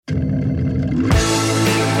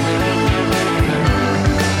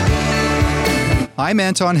I'm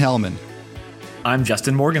Anton Hellman. I'm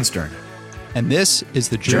Justin Morgenstern. And this is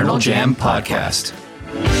the Journal Jam Podcast.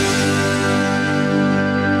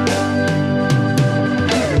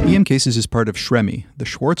 EM Cases is part of SHREMI, the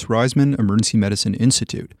Schwartz-Reisman Emergency Medicine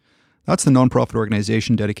Institute. That's the nonprofit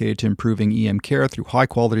organization dedicated to improving EM care through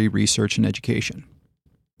high-quality research and education.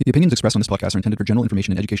 The opinions expressed on this podcast are intended for general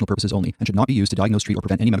information and educational purposes only and should not be used to diagnose, treat, or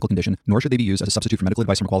prevent any medical condition, nor should they be used as a substitute for medical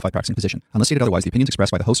advice from a qualified practicing physician. Unless stated otherwise, the opinions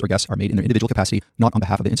expressed by the hosts or guests are made in their individual capacity, not on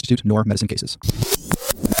behalf of the Institute nor Medicine Cases.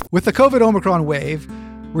 With the COVID Omicron wave,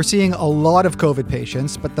 we're seeing a lot of COVID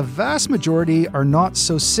patients, but the vast majority are not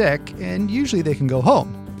so sick, and usually they can go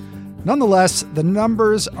home. Nonetheless, the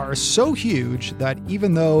numbers are so huge that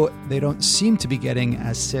even though they don't seem to be getting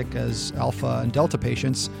as sick as Alpha and Delta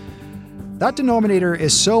patients, that denominator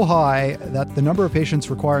is so high that the number of patients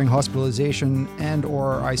requiring hospitalization and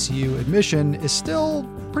or ICU admission is still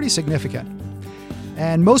pretty significant.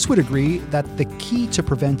 And most would agree that the key to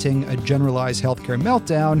preventing a generalized healthcare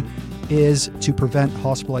meltdown is to prevent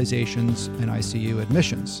hospitalizations and ICU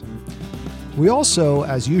admissions. We also,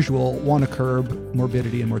 as usual, want to curb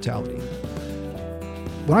morbidity and mortality.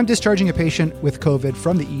 When I'm discharging a patient with COVID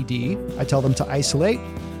from the ED, I tell them to isolate,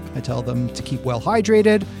 I tell them to keep well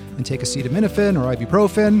hydrated and take acetaminophen or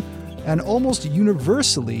ibuprofen, and almost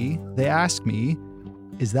universally, they ask me,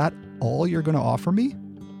 is that all you're going to offer me?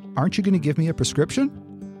 Aren't you going to give me a prescription?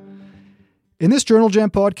 In this Journal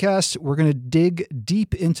Jam podcast, we're going to dig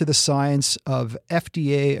deep into the science of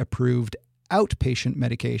FDA-approved outpatient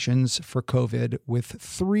medications for COVID with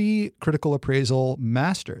three critical appraisal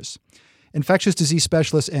masters. Infectious disease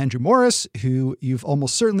specialist Andrew Morris, who you've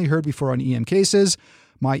almost certainly heard before on EM Cases,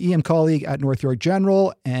 my EM colleague at North York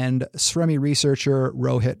General, and SHREMI researcher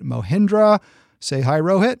Rohit Mohindra. Say hi,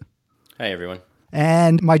 Rohit. Hi, everyone.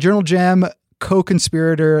 And my Journal Jam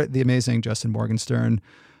co-conspirator, the amazing Justin Morgenstern.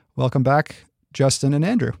 Welcome back, Justin and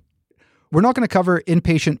Andrew. We're not going to cover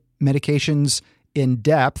inpatient medications in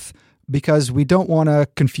depth because we don't want to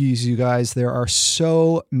confuse you guys. There are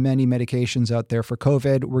so many medications out there for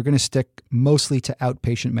COVID. We're going to stick mostly to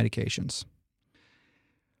outpatient medications.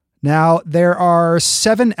 Now, there are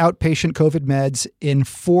 7 outpatient COVID meds in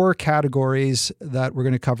 4 categories that we're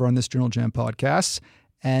going to cover on this Journal Jam podcast,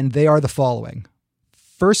 and they are the following.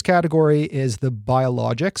 First category is the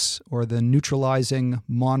biologics, or the neutralizing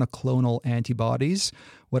monoclonal antibodies,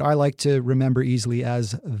 what I like to remember easily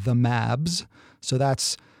as the MABs. So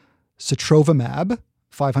that's sotrovimab,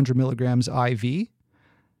 500 milligrams IV.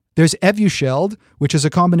 There's Evusheld, which is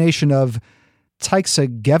a combination of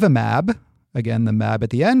tixagevimab, again, the MAB at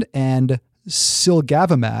the end, and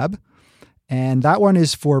silgavimab. And that one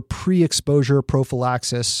is for pre-exposure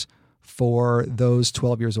prophylaxis for those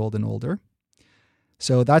 12 years old and older.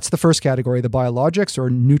 So that's the first category, the biologics or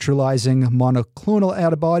neutralizing monoclonal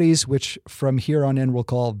antibodies, which from here on in we'll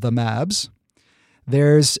call the MABs.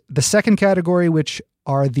 There's the second category, which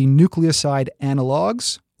are the nucleoside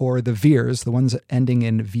analogs, or the VIRs, the ones ending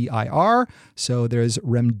in VIR. So there's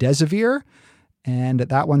remdesivir, and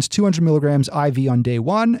that one's 200 milligrams IV on day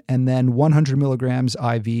 1, and then 100 milligrams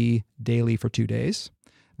IV daily for 2 days.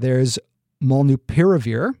 There's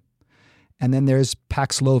molnupiravir, and then there's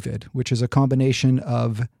Paxlovid, which is a combination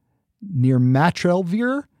of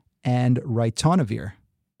nirmatrelvir and ritonavir.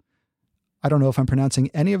 I don't know if I'm pronouncing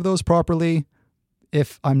any of those properly.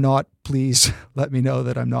 If I'm not, please let me know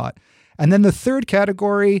that I'm not. And then the third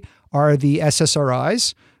category are the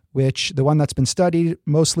SSRIs, which the one that's been studied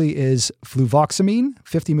mostly is fluvoxamine,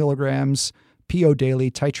 50 milligrams PO daily,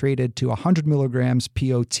 titrated to 100 milligrams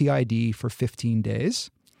PO TID for 15 days.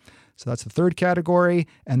 So that's the third category.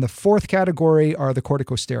 And the fourth category are the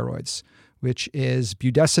corticosteroids, which is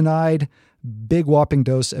budesonide, big whopping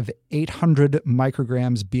dose of 800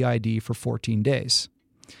 micrograms BID for 14 days.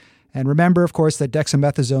 And remember, of course, that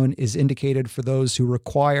dexamethasone is indicated for those who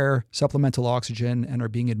require supplemental oxygen and are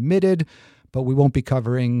being admitted, but we won't be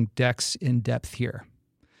covering dex in depth here.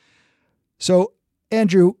 So,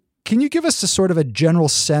 Andrew, can you give us a sort of a general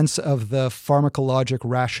sense of the pharmacologic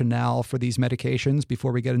rationale for these medications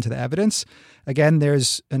before we get into the evidence? Again,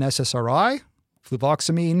 there's an SSRI,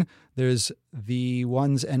 fluvoxamine. There's the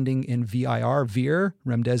ones ending in VIR, VIR,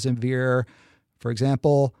 remdesivir, for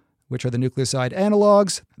example, which are the nucleoside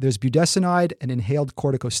analogs. There's budesonide, an inhaled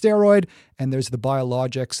corticosteroid, and there's the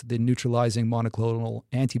biologics, the neutralizing monoclonal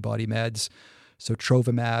antibody meds, so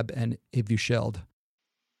sotrovimab and Evusheld.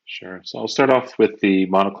 Sure. So I'll start off with the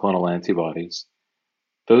monoclonal antibodies.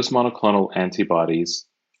 Those monoclonal antibodies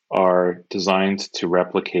are designed to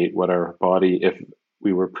replicate what our body, if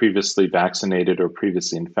we were previously vaccinated or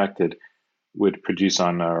previously infected, would produce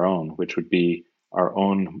on our own, which would be our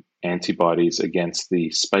own antibodies against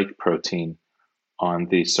the spike protein on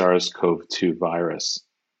the SARS-CoV-2 virus.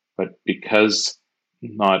 But because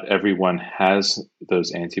not everyone has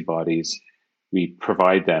those antibodies, we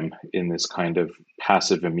provide them in this kind of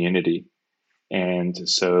passive immunity. And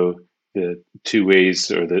so the two ways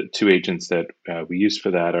or the two agents that we use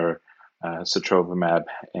for that are sotrovimab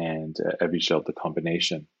and Evusheld, the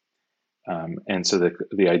combination. And so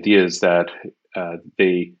the idea is that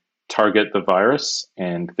they target the virus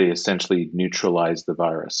and they essentially neutralize the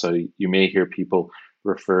virus. So you may hear people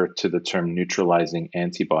refer to the term neutralizing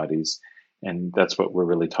antibodies, and that's what we're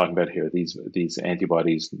really talking about here. These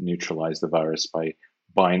antibodies neutralize the virus by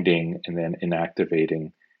binding and then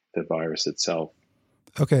inactivating the virus itself.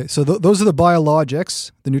 Okay, so those are the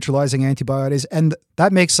biologics, the neutralizing antibodies, and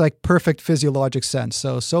that makes like perfect physiologic sense.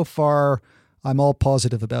 So far, I'm all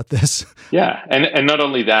positive about this. Yeah, and not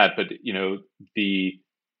only that, but the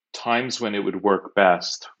times when it would work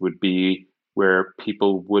best would be where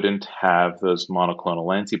people wouldn't have those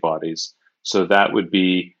monoclonal antibodies. So that would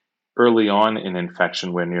be early on in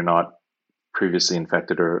infection when you're not previously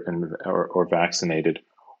infected or vaccinated,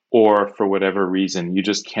 or for whatever reason, you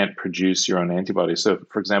just can't produce your own antibodies. So,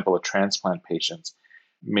 for example, a transplant patient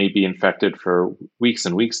may be infected for weeks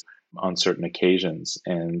and weeks on certain occasions.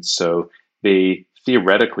 And so they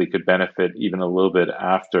theoretically could benefit even a little bit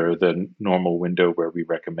after the normal window where we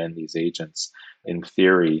recommend these agents, in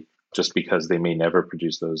theory, just because they may never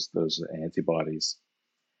produce those antibodies.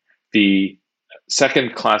 The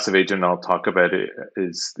second class of agent I'll talk about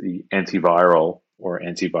is the antiviral or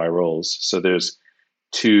antivirals. So there's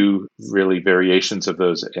two really variations of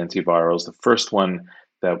those antivirals. The first one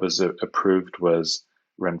that was approved was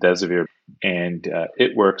remdesivir, and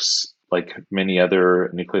it works like many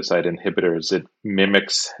other nucleoside inhibitors. It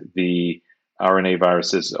mimics the RNA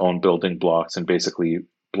virus's own building blocks and basically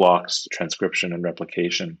blocks transcription and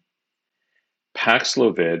replication.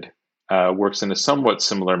 Paxlovid works in a somewhat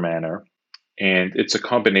similar manner, and it's a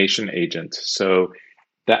combination agent. So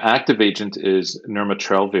the active agent is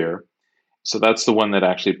nirmatrelvir. So that's the one that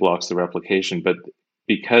actually blocks the replication. But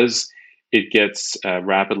because it gets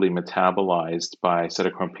rapidly metabolized by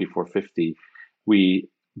cytochrome P450, we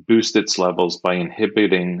boost its levels by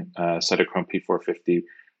inhibiting cytochrome P450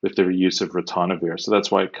 with the use of ritonavir. So that's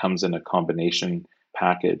why it comes in a combination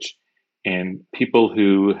package. And people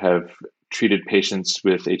who have treated patients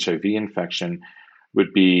with HIV infection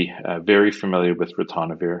would be very familiar with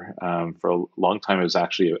ritonavir. For a long time, it was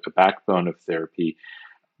actually a backbone of therapy.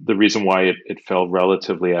 The reason why it fell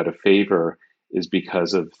relatively out of favor is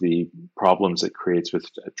because of the problems it creates with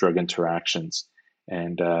drug interactions.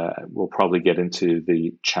 And we'll probably get into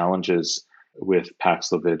the challenges with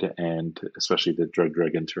Paxlovid and especially the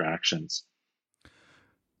drug-drug interactions.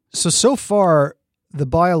 So far, the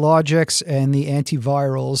biologics and the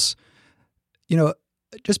antivirals,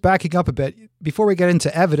 just backing up a bit, before we get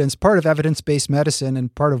into evidence, part of evidence-based medicine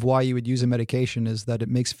and part of why you would use a medication is that it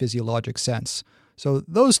makes physiologic sense. So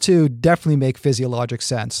those two definitely make physiologic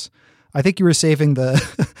sense. I think you were saving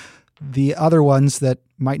the other ones that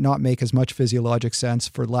might not make as much physiologic sense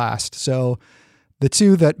for last. So the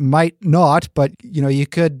two that might not, but you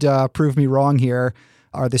could prove me wrong here,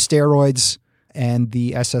 are the steroids and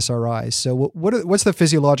the SSRIs. So what's the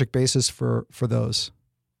physiologic basis for those?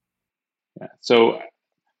 Yeah. So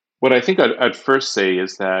what I think I'd first say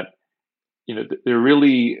is that there are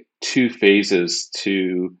really two phases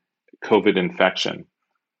to COVID infection.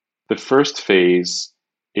 The first phase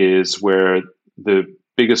is where the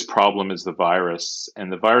biggest problem is the virus,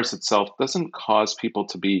 and the virus itself doesn't cause people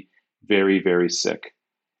to be very, very sick.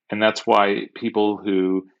 And that's why people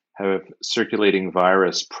who have circulating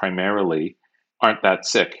virus primarily aren't that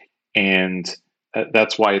sick. And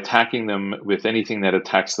that's why attacking them with anything that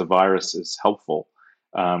attacks the virus is helpful,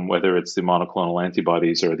 whether it's the monoclonal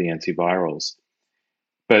antibodies or the antivirals.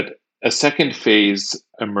 But a second phase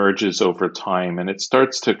emerges over time, and it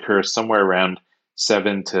starts to occur somewhere around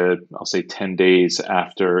 7 to, I'll say, 10 days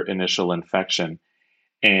after initial infection.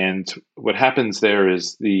 And what happens there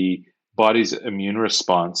is the body's immune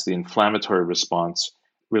response, the inflammatory response,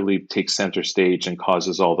 really takes center stage and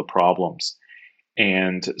causes all the problems.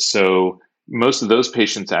 And so most of those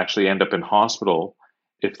patients actually end up in hospital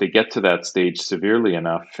if they get to that stage severely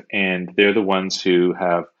enough, and they're the ones who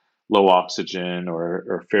have low oxygen or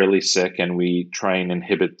are fairly sick, and we try and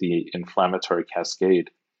inhibit the inflammatory cascade.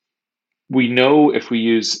 We know if we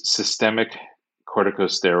use systemic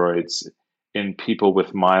corticosteroids in people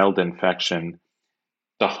with mild infection,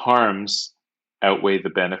 the harms outweigh the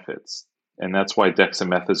benefits. And that's why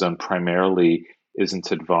dexamethasone primarily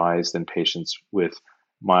isn't advised in patients with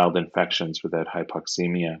mild infections without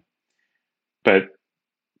hypoxemia. But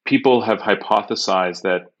people have hypothesized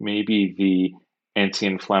that maybe the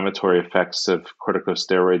anti-inflammatory effects of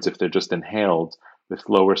corticosteroids, if they're just inhaled with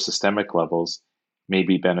lower systemic levels, may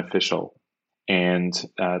be beneficial. And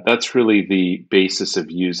that's really the basis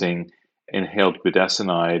of using inhaled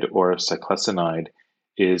budesonide or cyclesonide,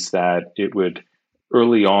 is that it would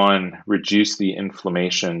early on reduce the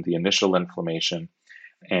inflammation, the initial inflammation,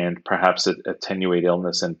 and perhaps attenuate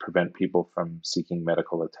illness and prevent people from seeking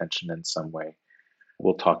medical attention in some way.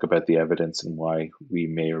 We'll talk about the evidence and why we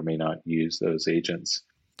may or may not use those agents.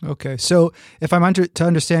 Okay. So if I'm to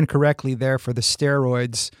understand correctly there, for the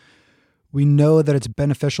steroids, we know that it's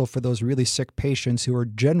beneficial for those really sick patients who are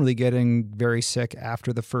generally getting very sick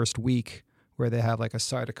after the first week, where they have like a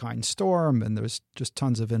cytokine storm and there's just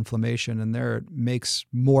tons of inflammation, and there it makes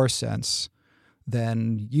more sense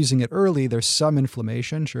than using it early. There's some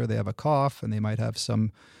inflammation. Sure, they have a cough and they might have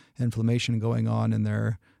some inflammation going on in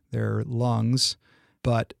their lungs,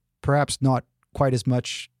 but perhaps not quite as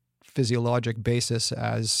much physiologic basis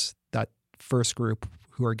as that first group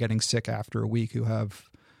who are getting sick after a week, who have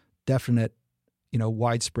definite,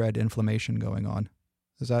 widespread inflammation going on.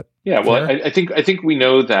 Is that fair? Well, I think we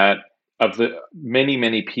know that of the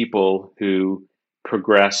many people who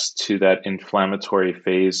progress to that inflammatory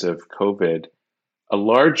phase of COVID, a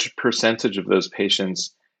large percentage of those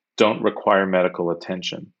patients don't require medical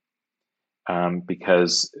attention.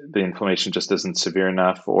 Because the inflammation just isn't severe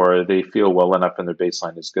enough, or they feel well enough and their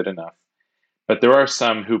baseline is good enough. But there are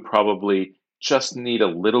some who probably just need a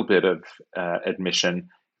little bit of admission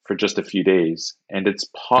for just a few days. And it's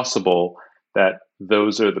possible that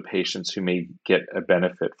those are the patients who may get a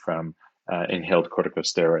benefit from inhaled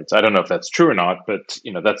corticosteroids. I don't know if that's true or not, but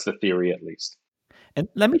that's the theory at least. And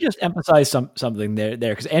let me just emphasize something there,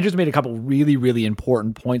 because Andrew's made a couple really, really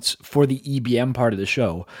important points for the EBM part of the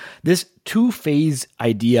show. This two-phase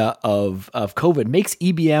idea of COVID makes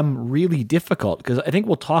EBM really difficult, because I think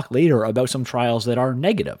we'll talk later about some trials that are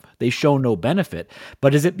negative. They show no benefit.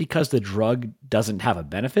 But is it because the drug doesn't have a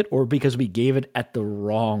benefit, or because we gave it at the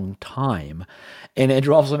wrong time? And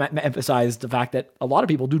Andrew also emphasized the fact that a lot of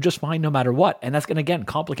people do just fine no matter what. And that's going to, again,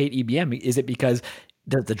 complicate EBM. Is it because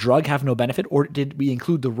does the drug have no benefit, or did we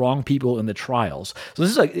include the wrong people in the trials? So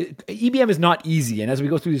this is EBM is not easy. And as we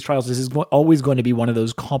go through these trials, this is always going to be one of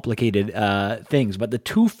those complicated things. But the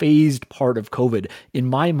two-phased part of COVID, in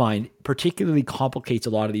my mind, particularly complicates a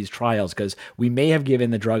lot of these trials, because we may have given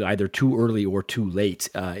the drug either too early or too late.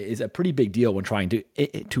 Is a pretty big deal when trying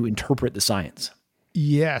to interpret the science.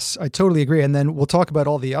 Yes, I totally agree. And then we'll talk about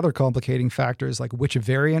all the other complicating factors, like which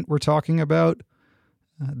variant we're talking about.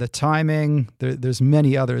 The timing, there's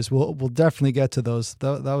many others. We'll definitely get to those.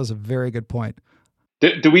 That was a very good point.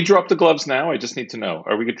 Do we drop the gloves now? I just need to know.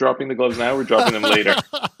 Are we dropping the gloves now, or dropping them later?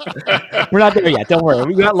 We're not there yet. Don't worry.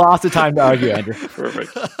 We got lots of time to argue, Andrew.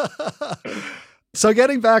 Perfect. So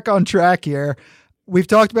getting back on track here, we've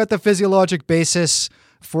talked about the physiologic basis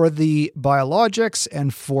for the biologics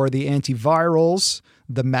and for the antivirals,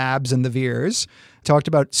 the MABs and the VIRs. Talked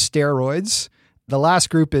about steroids. The last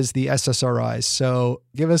group is the SSRIs. So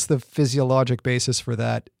give us the physiologic basis for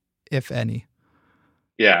that, if any.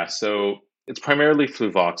 Yeah, so it's primarily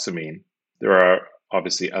fluvoxamine. There are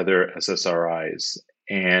obviously other SSRIs.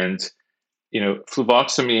 And,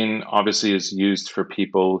 fluvoxamine obviously is used for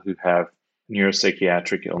people who have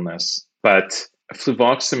neuropsychiatric illness. But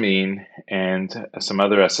fluvoxamine and some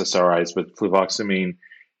other SSRIs, but fluvoxamine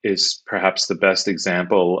is perhaps the best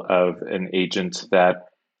example of an agent that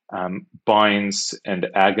binds and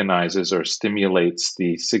agonizes or stimulates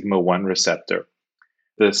the sigma-1 receptor.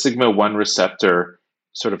 The sigma-1 receptor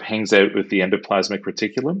sort of hangs out with the endoplasmic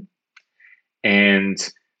reticulum. And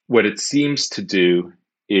what it seems to do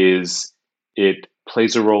is it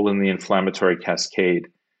plays a role in the inflammatory cascade.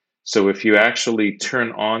 So if you actually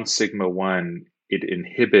turn on sigma-1, it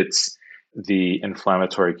inhibits the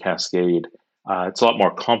inflammatory cascade. It's a lot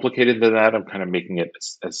more complicated than that. I'm kind of making it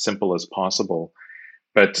as simple as possible.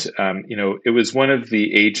 But, it was one of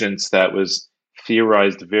the agents that was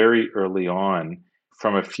theorized very early on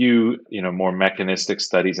from a few, more mechanistic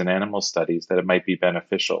studies and animal studies that it might be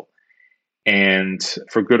beneficial. And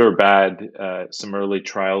for good or bad, some early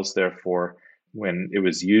trials, therefore, when it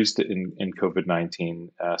was used in COVID-19,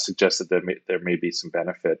 suggested that there may be some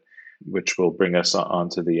benefit, which will bring us on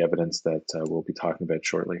to the evidence that we'll be talking about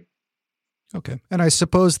shortly. Okay. And I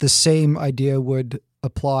suppose the same idea would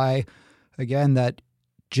apply, again, that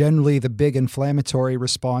generally the big inflammatory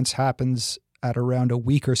response happens at around a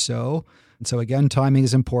week or so. And so again, timing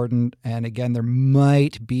is important. And again, there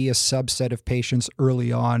might be a subset of patients early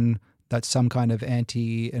on that some kind of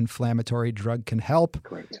anti-inflammatory drug can help.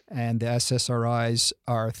 Correct. And the SSRIs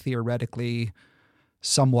are theoretically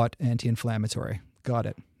somewhat anti-inflammatory. Got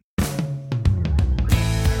it.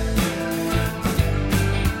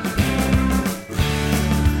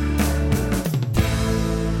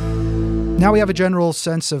 Now we have a general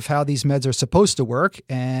sense of how these meds are supposed to work.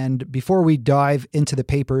 And before we dive into the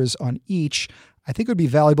papers on each, I think it would be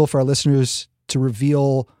valuable for our listeners to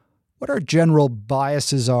reveal what our general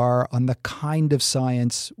biases are on the kind of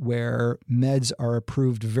science where meds are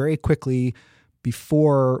approved very quickly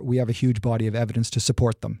before we have a huge body of evidence to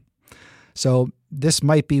support them. So this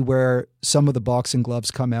might be where some of the boxing gloves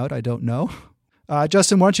come out. I don't know.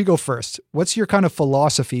 Justin, why don't you go first? What's your kind of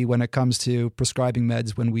philosophy when it comes to prescribing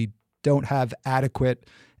meds when we don't have adequate,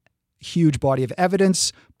 huge body of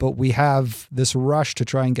evidence, but we have this rush to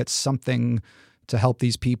try and get something to help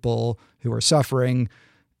these people who are suffering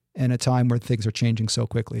in a time where things are changing so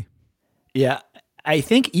quickly? Yeah, I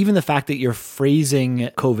think even the fact that you're phrasing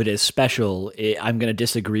COVID as special, I'm going to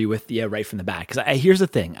disagree with you right from the bat. Because here's the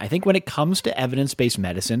thing. I think when it comes to evidence-based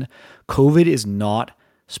medicine, COVID is not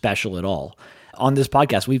special at all. On this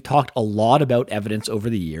podcast, we've talked a lot about evidence over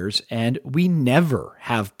the years, and we never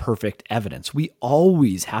have perfect evidence. We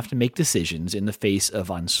always have to make decisions in the face of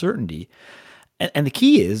uncertainty. And the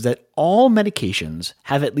key is that all medications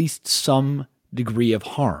have at least some degree of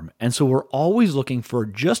harm. And so we're always looking for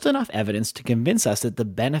just enough evidence to convince us that the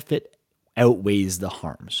benefit outweighs the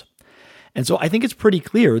harms. And so I think it's pretty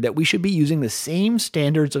clear that we should be using the same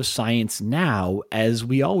standards of science now as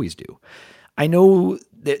we always do. I know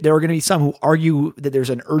that there are going to be some who argue that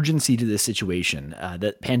there's an urgency to this situation,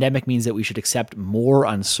 that pandemic means that we should accept more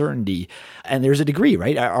uncertainty. And there's a degree,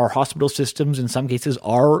 right? Our hospital systems in some cases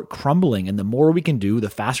are crumbling. And the more we can do, the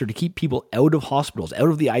faster to keep people out of hospitals, out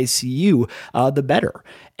of the ICU, the better.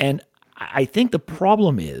 And I think the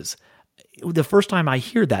problem is, the first time I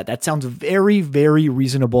hear that sounds very, very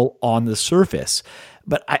reasonable on the surface.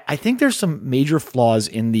 But I think there's some major flaws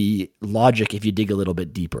in the logic if you dig a little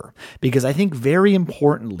bit deeper. Because I think very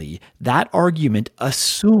importantly, that argument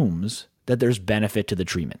assumes that there's benefit to the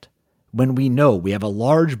treatment. When we know we have a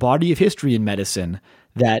large body of history in medicine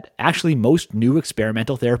that actually most new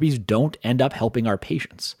experimental therapies don't end up helping our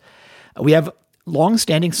patients. We have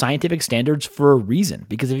long-standing scientific standards for a reason,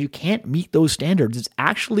 because if you can't meet those standards, it's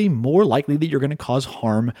actually more likely that you're going to cause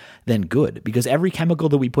harm than good, because every chemical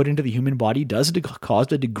that we put into the human body does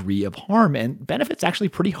cause a degree of harm, and benefit's actually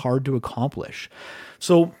pretty hard to accomplish.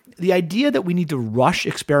 So the idea that we need to rush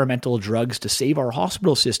experimental drugs to save our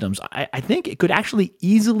hospital systems, I think it could actually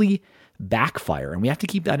easily backfire, and we have to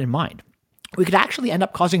keep that in mind. We could actually end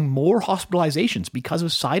up causing more hospitalizations because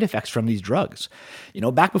of side effects from these drugs. You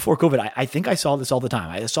know, back before COVID, I think I saw this all the time.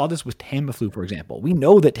 I saw this with Tamiflu, for example. We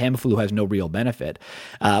know that Tamiflu has no real benefit,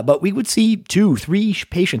 but we would see 2-3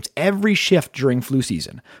 patients every shift during flu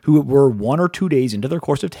season who were 1 or 2 days into their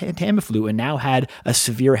course of Tamiflu and now had a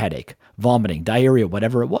severe headache, vomiting, diarrhea,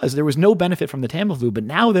 whatever it was. There was no benefit from the Tamiflu, but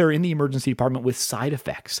now they're in the emergency department with side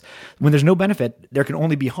effects. When there's no benefit, there can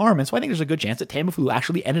only be harm. And so I think there's a good chance that Tamiflu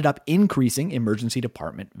actually ended up increasing emergency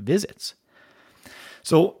department visits.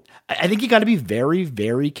 So I think you got to be very,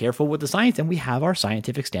 very careful with the science, and we have our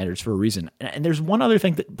scientific standards for a reason. And there's one other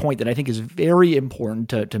point that I think is very important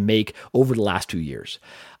to make over the last 2 years.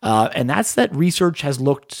 And that's that research has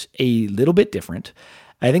looked a little bit different.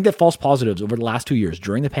 I think that false positives over the last 2 years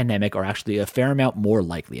during the pandemic are actually a fair amount more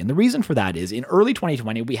likely. And the reason for that is in early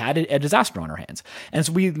 2020, we had a disaster on our hands. And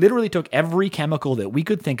so we literally took every chemical that we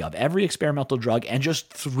could think of, every experimental drug, and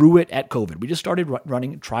just threw it at COVID. We just started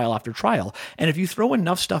running trial after trial. And if you throw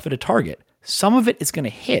enough stuff at a target, some of it is going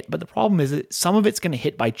to hit. But the problem is that some of it's going to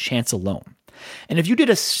hit by chance alone. And if you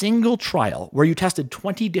did a single trial where you tested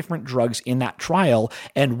 20 different drugs in that trial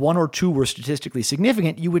and 1 or 2 were statistically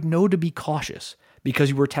significant, you would know to be cautious,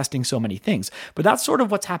 because you were testing so many things. But that's sort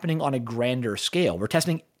of what's happening on a grander scale. We're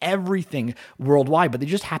testing everything worldwide, but they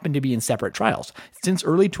just happen to be in separate trials. Since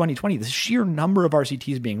early 2020, the sheer number of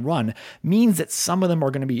RCTs being run means that some of them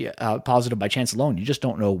are going to be positive by chance alone. You just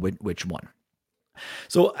don't know which one.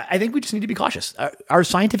 So I think we just need to be cautious. Our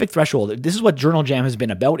scientific threshold, this is what Journal Jam has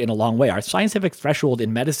been about in a long way. Our scientific threshold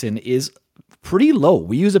in medicine is pretty low.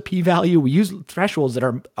 We use a p-value. We use thresholds that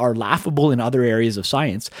are laughable in other areas of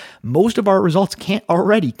science. Most of our results can't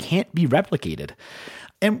be replicated.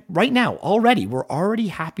 And right now, we're already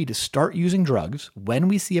happy to start using drugs when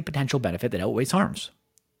we see a potential benefit that outweighs harms.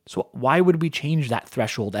 So why would we change that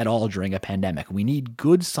threshold at all during a pandemic? We need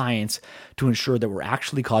good science to ensure that we're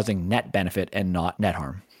actually causing net benefit and not net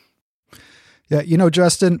harm. Yeah,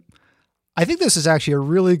 Justin, I think this is actually a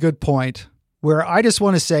really good point where I just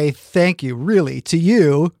want to say thank you, really, to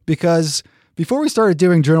you, because before we started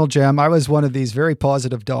doing Journal Jam, I was one of these very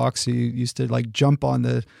positive docs who used to jump on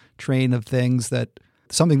the train of things that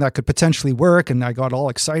something that could potentially work, and I got all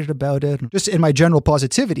excited about it. Just in my general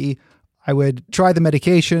positivity, I would try the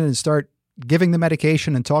medication and start giving the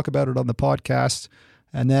medication and talk about it on the podcast.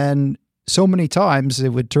 And then so many times it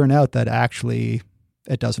would turn out that actually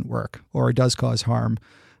it doesn't work or it does cause harm.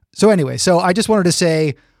 So anyway, so I just wanted to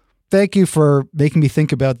say thank you for making me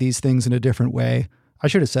think about these things in a different way. I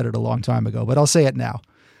should have said it a long time ago, but I'll say it now.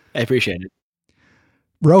 I appreciate it.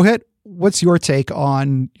 Rohit, what's your take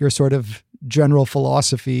on your sort of general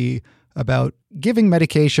philosophy about giving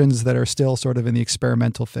medications that are still sort of in the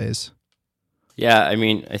experimental phase? Yeah, I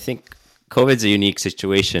mean, I think COVID's a unique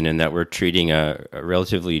situation in that we're treating a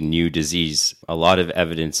relatively new disease. A lot of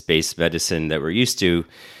evidence-based medicine that we're used to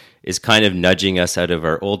is kind of nudging us out of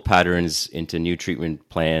our old patterns into new treatment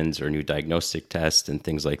plans or new diagnostic tests and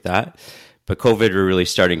things like that. But COVID, we're really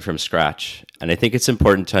starting from scratch. And I think it's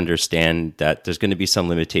important to understand that there's going to be some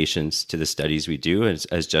limitations to the studies we do.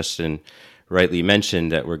 As Justin rightly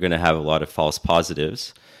mentioned, that we're going to have a lot of false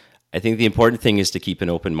positives. I think the important thing is to keep an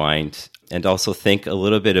open mind and also think a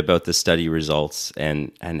little bit about the study results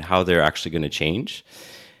and how they're actually going to change.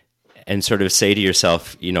 And sort of say to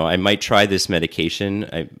yourself, I might try this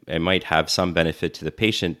medication. I might have some benefit to the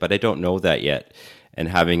patient, but I don't know that yet. And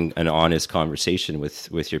having an honest conversation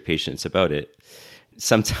with your patients about it.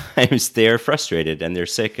 Sometimes they're frustrated and they're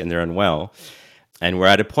sick and they're unwell. And we're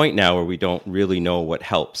at a point now where we don't really know what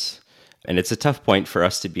helps. And it's a tough point for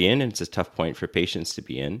us to be in, and it's a tough point for patients to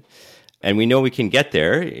be in. And we know we can get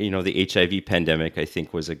there. The HIV pandemic, I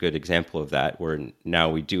think, was a good example of that, where now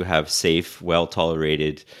we do have safe,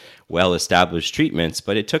 well-tolerated, well-established treatments,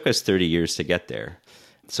 but it took us 30 years to get there.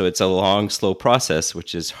 So it's a long, slow process,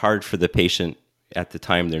 which is hard for the patient at the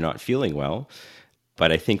time they're not feeling well.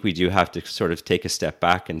 But I think we do have to sort of take a step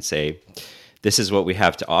back and say, this is what we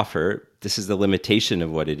have to offer. This is the limitation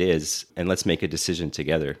of what it is. And let's make a decision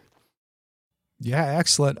together. Yeah,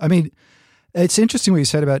 excellent. I mean, it's interesting what you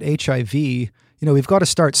said about HIV. We've got to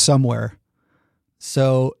start somewhere.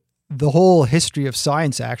 So the whole history of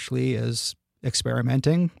science actually is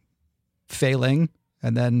experimenting, failing,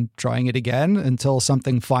 and then trying it again until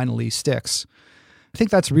something finally sticks. I think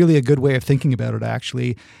that's really a good way of thinking about it,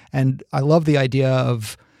 actually. And I love the idea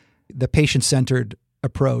of the patient-centered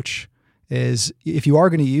approach is if you are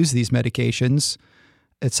going to use these medications,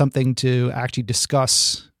 it's something to actually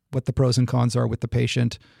discuss what the pros and cons are with the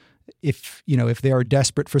patient. If they are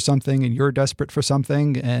desperate for something and you're desperate for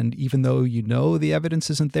something, and even though the evidence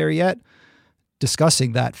isn't there yet,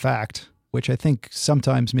 discussing that fact, which I think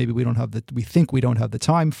sometimes maybe we don't have the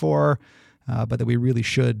time for, but that we really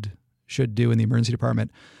should do in the emergency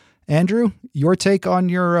department. Andrew, your take on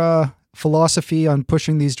your philosophy on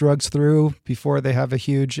pushing these drugs through before they have a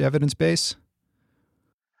huge evidence base?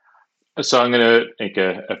 So I'm going to make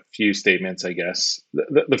a few statements, I guess.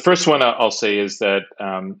 The first one I'll say is that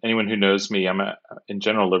anyone who knows me, I'm in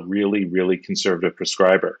general a really, really conservative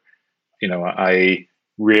prescriber. I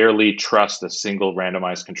rarely trust a single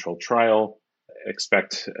randomized controlled trial.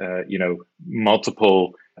 Expect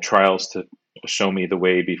multiple trials to show me the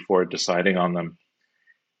way before deciding on them.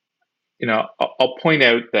 I'll point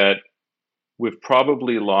out that we've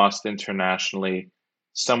probably lost internationally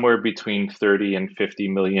somewhere between 30 and 50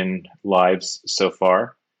 million lives so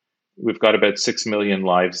far. We've got about 6 million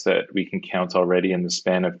lives that we can count already in the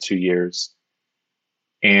span of 2 years.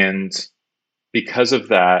 And because of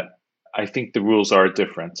that, I think the rules are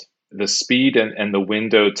different. The speed and the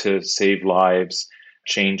window to save lives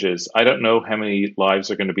changes. I don't know how many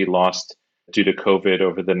lives are going to be lost due to COVID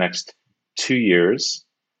over the next 2 years.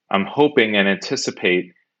 I'm hoping and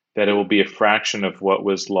anticipate that it will be a fraction of what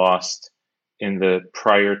was lost in the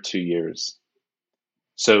prior 2 years.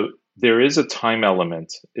 So there is a time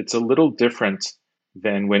element. It's a little different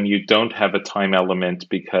than when you don't have a time element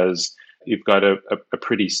because you've got a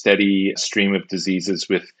pretty steady stream of diseases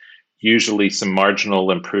with usually some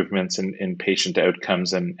marginal improvements in patient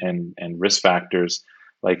outcomes and risk factors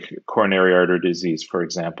like coronary artery disease, for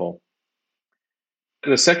example.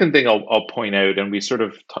 The second thing I'll point out, and we sort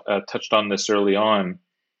of touched on this early on,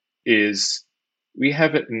 is we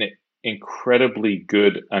have an incredibly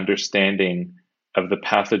good understanding of the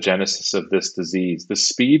pathogenesis of this disease. The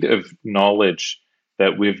speed of knowledge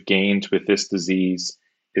that we've gained with this disease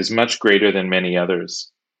is much greater than many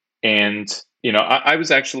others. And, I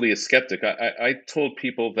was actually a skeptic. I told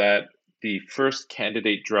people that the first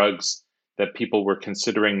candidate drugs that people were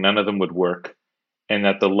considering, none of them would work. And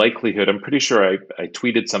that the likelihood, I'm pretty sure I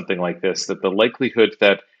tweeted something like this, that the likelihood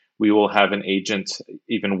that we will have an agent,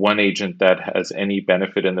 even one agent that has any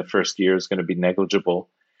benefit in the first year is going to be negligible,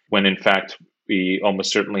 when in fact we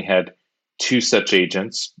almost certainly had two such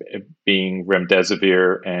agents, being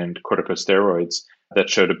remdesivir and corticosteroids, that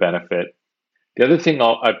showed a benefit. The other thing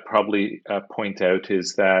I'd probably point out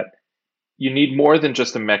is that, you need more than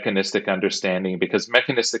just a mechanistic understanding, because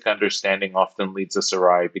mechanistic understanding often leads us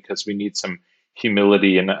awry because we need some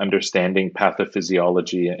humility in understanding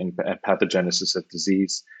pathophysiology and pathogenesis of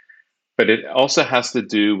disease. But it also has to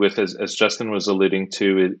do with, as Justin was alluding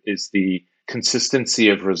to, is the consistency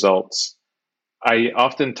of results. I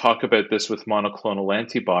often talk about this with monoclonal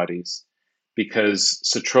antibodies because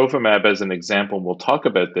sotrovimab, as an example, and we'll talk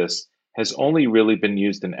about this, has only really been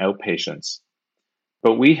used in outpatients.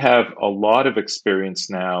 But we have a lot of experience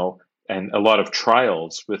now and a lot of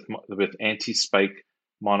trials with anti-spike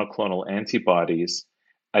monoclonal antibodies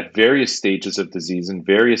at various stages of disease in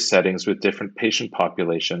various settings with different patient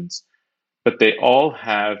populations. But they all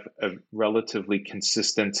have a relatively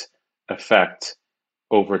consistent effect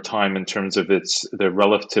over time in terms of the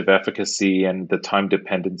relative efficacy and the time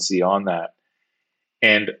dependency on that.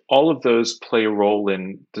 And all of those play a role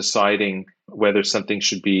in deciding whether something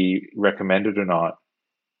should be recommended or not.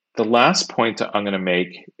 The last point I'm going to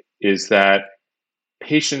make is that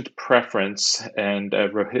patient preference, and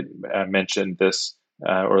Rohit mentioned this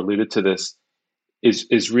or alluded to this,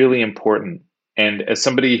 is really important. And as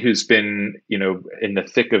somebody who's been, in the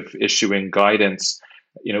thick of issuing guidance,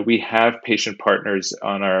 we have patient partners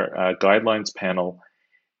on our guidelines panel,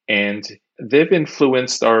 and they've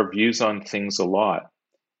influenced our views on things a lot.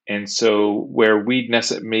 And so where we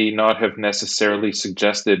may not have necessarily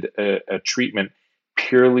suggested a treatment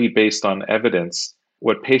purely based on evidence,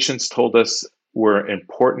 what patients told us were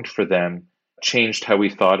important for them changed how we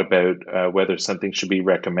thought about whether something should be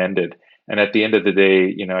recommended. And at the end of the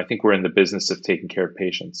day, I think we're in the business of taking care of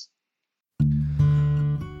patients.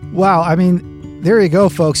 Wow. I mean, there you go,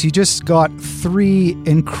 folks. You just got 3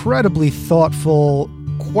 incredibly thoughtful,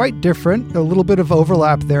 quite different, a little bit of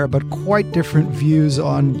overlap there, but quite different views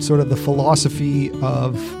on sort of the philosophy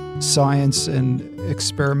of science and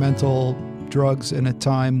experimental drugs in a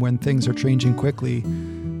time when things are changing quickly.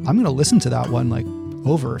 I'm going to listen to that one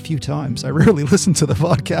over a few times. I rarely listen to the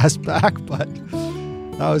podcast back, but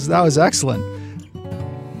that was excellent.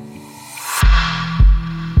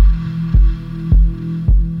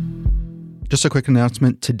 Just a quick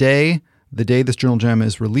announcement. Today, the day this Journal Jam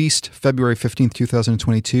is released, February 15th,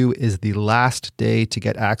 2022, is the last day to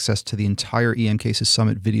get access to the entire EM Cases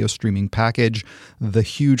Summit video streaming package, the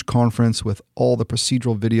huge conference with all the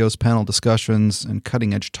procedural videos, panel discussions, and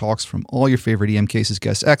cutting-edge talks from all your favorite EM Cases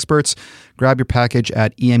guest experts. Grab your package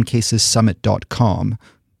at emcasessummit.com.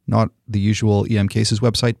 Not the usual EM Cases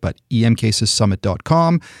website, but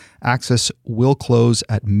emcasessummit.com. Access will close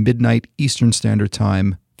at midnight Eastern Standard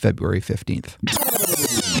Time, February 15th.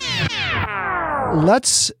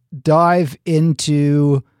 Let's dive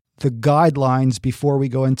into the guidelines before we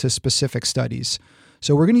go into specific studies.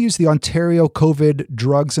 So we're going to use the Ontario COVID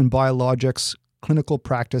Drugs and Biologics Clinical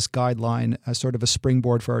Practice Guideline as sort of a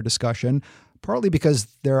springboard for our discussion, partly because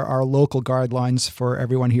there are local guidelines for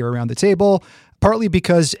everyone here around the table, partly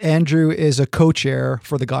because Andrew is a co-chair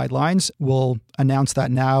for the guidelines. We'll announce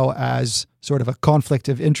that now as sort of a conflict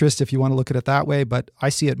of interest, if you want to look at it that way, but I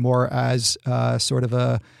see it more as sort of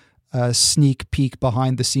a sneak peek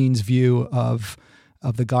behind the scenes view of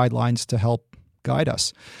the guidelines to help guide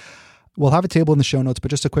us. We'll have a table in the show notes, but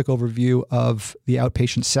just a quick overview of the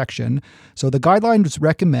outpatient section. So the guidelines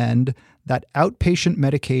recommend that outpatient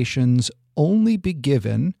medications only be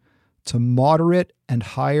given to moderate and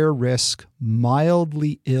higher risk,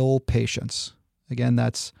 mildly ill patients. Again,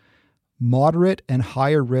 that's moderate and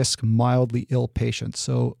higher risk, mildly ill patients.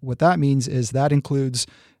 So what that means is that includes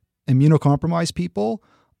immunocompromised people,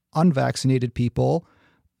 unvaccinated people,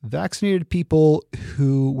 vaccinated people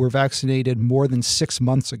who were vaccinated more than 6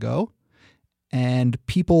 months ago, and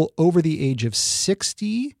people over the age of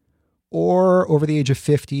 60 or over the age of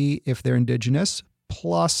 50 if they're Indigenous,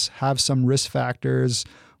 plus have some risk factors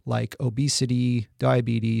like obesity,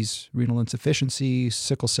 diabetes, renal insufficiency,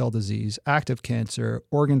 sickle cell disease, active cancer,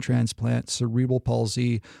 organ transplant, cerebral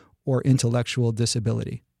palsy, or intellectual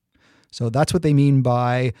disability. So that's what they mean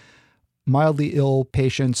by mildly ill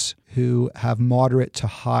patients who have moderate to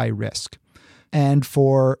high risk. And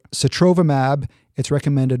for sotrovimab, it's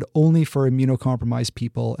recommended only for immunocompromised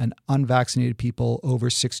people and unvaccinated people over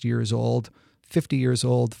 60 years old, 50 years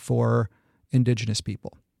old for Indigenous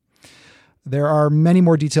people. There are many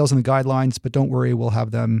more details in the guidelines, but don't worry, we'll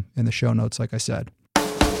have them in the show notes, like I said.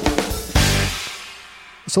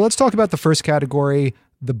 So let's talk about the first category,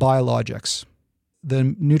 the biologics.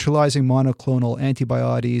 The neutralizing monoclonal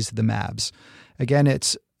antibodies, the MABs. Again,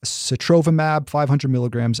 it's sotrovimab, 500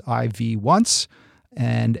 milligrams IV once,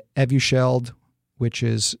 and Evusheld, which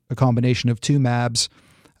is a combination of 2 MABs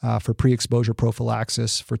for pre-exposure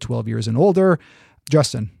prophylaxis for 12 years and older.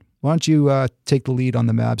 Justin, why don't you take the lead on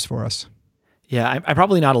the MABs for us? Yeah, I'm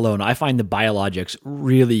probably not alone. I find the biologics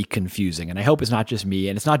really confusing, and I hope it's not just me.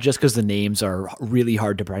 And it's not just because the names are really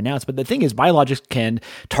hard to pronounce, but the thing is, biologics can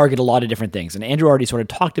target a lot of different things. And Andrew already sort of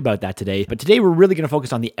talked about that today. But today we're really going to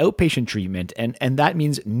focus on the outpatient treatment, and that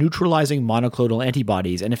means neutralizing monoclonal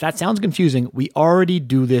antibodies. And if that sounds confusing, we already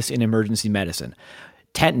do this in emergency medicine.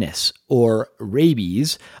 Tetanus or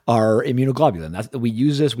rabies are immunoglobulin. We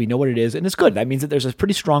use this, we know what it is, and it's good. That means that there's a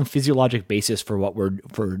pretty strong physiologic basis for what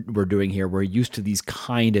we're doing here. We're used to these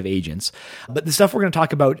kind of agents. But the stuff we're going to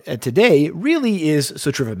talk about today really is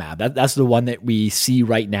sotrovimab. That's the one that we see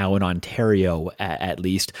right now in Ontario, at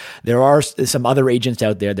least. There are some other agents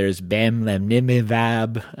out there. There's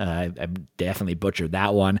bamlanivimab. I definitely butchered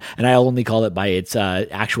that one, and I only call it by its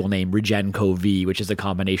actual name, REGEN-COV, which is a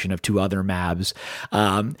combination of two other mAbs.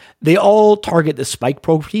 They all target the spike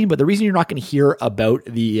protein, but the reason you're not going to hear about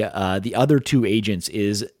the other two agents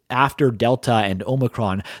is after Delta and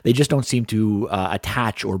Omicron, they just don't seem to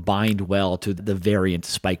attach or bind well to the variant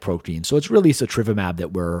spike protein. So it's really sotrovimab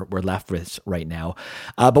that we're left with right now.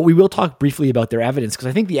 But we will talk briefly about their evidence, because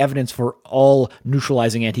I think the evidence for all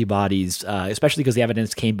neutralizing antibodies, especially because the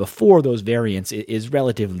evidence came before those variants, is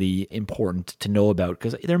relatively important to know about,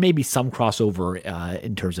 because there may be some crossover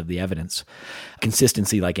in terms of the evidence.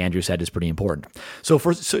 Consistency, like Andrew said, is pretty important. So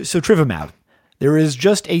for sotrovimab, there is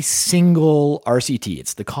just a single RCT.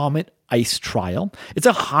 It's the COMET ICE trial. It's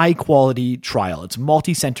a high-quality trial. It's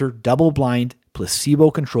multi-center, double-blind,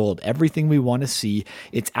 placebo-controlled, everything we want to see.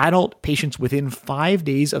 It's adult patients within 5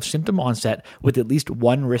 days of symptom onset with at least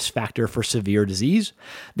one risk factor for severe disease.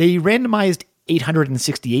 They randomized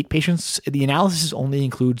 868 patients. The analysis only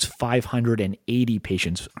includes 580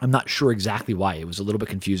 patients. I'm not sure exactly why. It was a little bit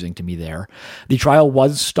confusing to me there. The trial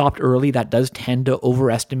was stopped early. That does tend to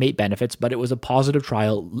overestimate benefits, but it was a positive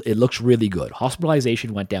trial. It looks really good.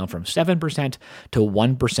 Hospitalization went down from 7% to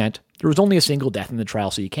 1%. There was only a single death in the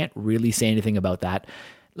trial, so you can't really say anything about that.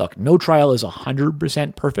 Look, no trial is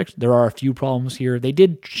 100% perfect. There are a few problems here. They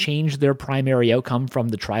did change their primary outcome from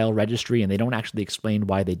the trial registry, and they don't actually explain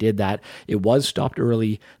why they did that. It was stopped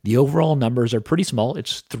early. The overall numbers are pretty small.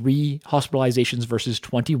 It's 3 hospitalizations versus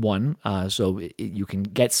 21, so you can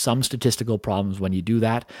get some statistical problems when you do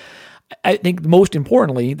that. I think most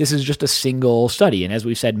importantly, this is just a single study. And as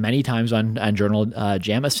we've said many times on Journal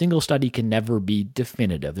Jam, a single study can never be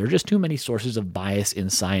definitive. There are just too many sources of bias in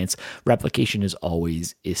science. Replication is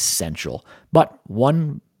always essential. But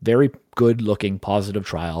one very good-looking positive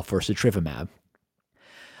trial for sotrovimab.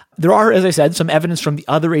 There are, as I said, some evidence from the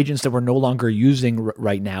other agents that we're no longer using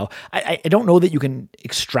right now. I don't know that you can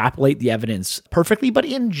extrapolate the evidence perfectly, but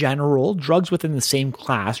in general, drugs within the same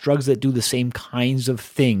class, drugs that do the same kinds of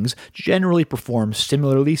things, generally perform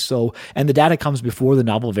similarly. So, and the data comes before the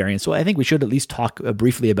novel variant. So I think we should at least talk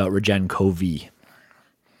briefly about REGEN-COV.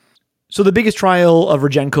 So the biggest trial of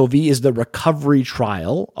REGEN-COV is the recovery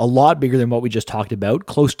trial, a lot bigger than what we just talked about,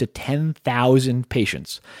 close to 10,000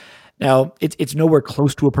 patients. Now, it's nowhere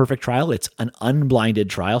close to a perfect trial. It's an unblinded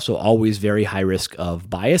trial, so always very high risk of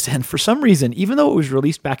bias. And for some reason, even though it was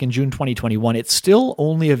released back in June 2021, it's still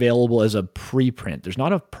only available as a preprint. There's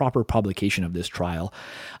not a proper publication of this trial.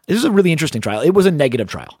 This is a really interesting trial. It was a negative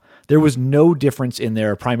trial. There was no difference in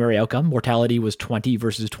their primary outcome. Mortality was 20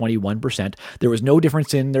 versus 21%. There was no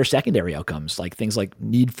difference in their secondary outcomes, like things like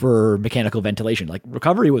need for mechanical ventilation. Like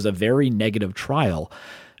recovery was a very negative trial.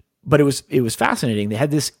 But it was fascinating. They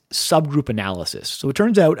had this subgroup analysis. So it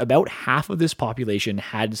turns out about half of this population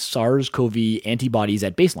had SARS-CoV antibodies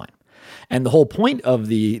at baseline. And the whole point of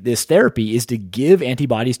this therapy is to give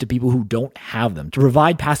antibodies to people who don't have them, to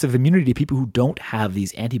provide passive immunity to people who don't have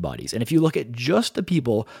these antibodies. And if you look at just the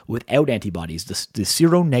people without antibodies, the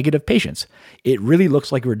seronegative patients, it really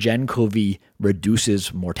looks like REGEN-COV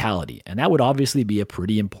reduces mortality. And that would obviously be a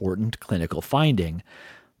pretty important clinical finding.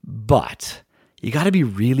 But you got to be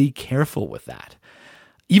really careful with that.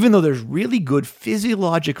 Even though there's really good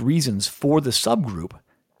physiologic reasons for the subgroup,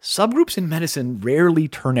 subgroups in medicine rarely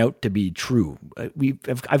turn out to be true.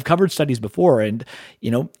 I've covered studies before, and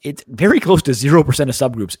it's very close to 0% of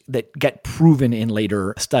subgroups that get proven in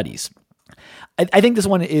later studies. I think this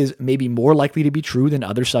one is maybe more likely to be true than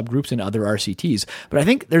other subgroups and other RCTs, but I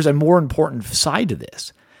think there's a more important side to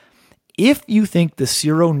this. If you think the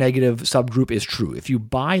seronegative subgroup is true, if you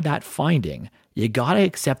buy that finding, you got to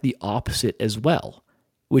accept the opposite as well,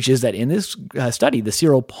 which is that in this study, the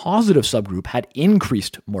seropositive subgroup had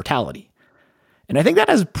increased mortality. And I think that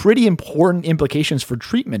has pretty important implications for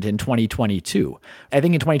treatment in 2022. I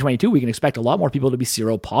think in 2022, we can expect a lot more people to be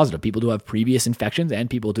seropositive, people to have previous infections and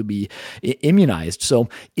people to be immunized. So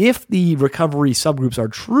if the recovery subgroups are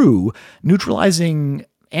true, neutralizing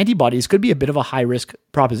antibodies could be a bit of a high-risk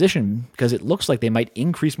proposition because it looks like they might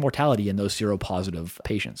increase mortality in those seropositive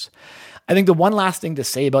patients. I think the one last thing to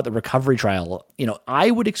say about the recovery trial,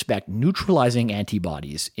 I would expect neutralizing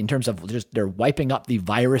antibodies in terms of just they're wiping up the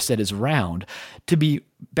virus that is around to be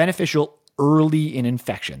beneficial early in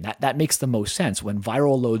infection. That makes the most sense when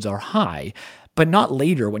viral loads are high, but not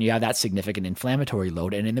later when you have that significant inflammatory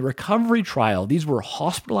load. And in the recovery trial, these were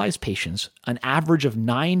hospitalized patients, an average of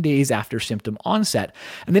 9 days after symptom onset.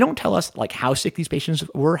 And they don't tell us like how sick these patients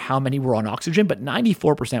were, how many were on oxygen, but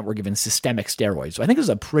 94% were given systemic steroids. So I think this is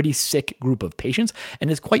a pretty sick group of patients, and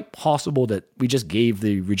it's quite possible that we just gave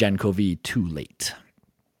the REGEN-COV too late.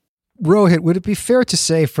 Rohit, would it be fair to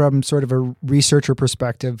say from sort of a researcher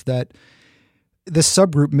perspective that this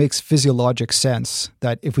subgroup makes physiologic sense,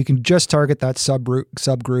 that if we can just target that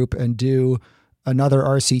subgroup and do another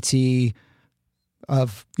RCT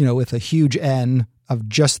of, with a huge N of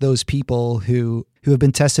just those people who have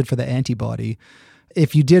been tested for the antibody,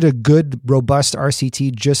 if you did a good, robust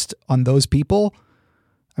RCT just on those people,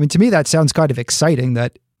 I mean, to me, that sounds kind of exciting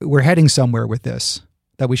that we're heading somewhere with this,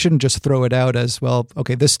 that we shouldn't just throw it out as, well,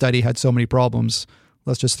 okay, this study had so many problems,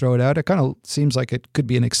 let's just throw it out. It kind of seems like it could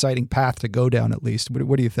be an exciting path to go down at least.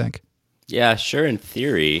 What do you think? Yeah, sure. In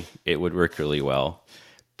theory, it would work really well.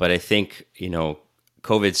 But I think,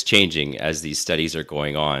 COVID's changing as these studies are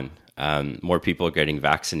going on. More people are getting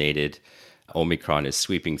vaccinated. Omicron is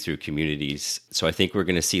sweeping through communities. So I think we're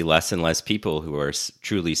going to see less and less people who are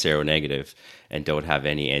truly seronegative and don't have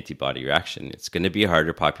any antibody reaction. It's going to be a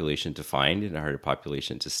harder population to find and a harder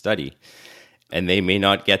population to study. And they may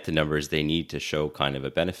not get the numbers they need to show kind of a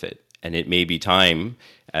benefit. And it may be time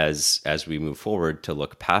as we move forward to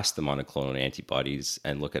look past the monoclonal antibodies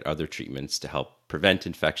and look at other treatments to help prevent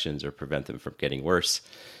infections or prevent them from getting worse.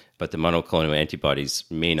 But the monoclonal antibodies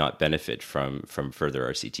may not benefit from further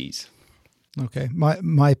RCTs. Okay.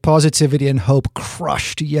 My positivity and hope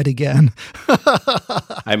crushed yet again.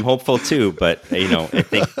 I'm hopeful too, but I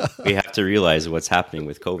think we have to realize what's happening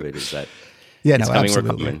with COVID is that it's coming,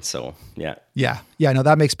 absolutely. we're coming. So, yeah. Yeah, no,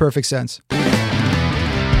 that makes perfect sense.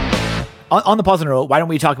 On the positive note, why don't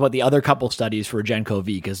we talk about the other couple studies for REGEN-COV?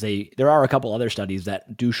 Because there are a couple other studies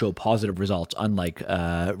that do show positive results, unlike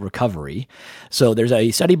recovery. So there's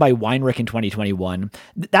a study by Weinrich in 2021.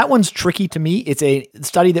 That one's tricky to me. It's a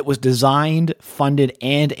study that was designed, funded,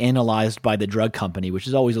 and analyzed by the drug company, which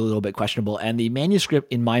is always a little bit questionable. And the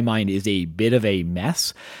manuscript, in my mind, is a bit of a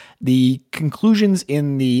mess. The conclusions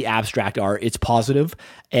in the abstract are it's positive,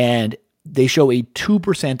 and they show a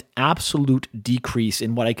 2% absolute decrease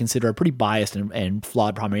in what I consider a pretty biased and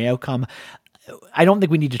flawed primary outcome. I don't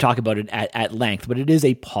think we need to talk about it at length, but it is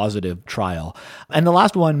a positive trial. And the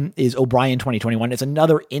last one is O'Brien 2021. It's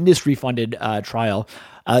another industry-funded trial.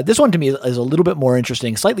 This one to me is a little bit more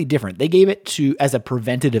interesting, slightly different. They gave it as a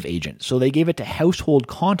preventative agent. So they gave it to household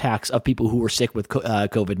contacts of people who were sick with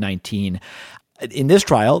COVID-19. In this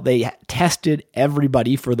trial, they tested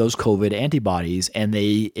everybody for those COVID antibodies, and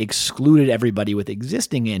they excluded everybody with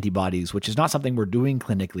existing antibodies, which is not something we're doing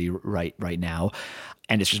clinically right now.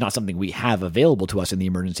 And it's just not something we have available to us in the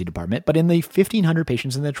emergency department. But in the 1,500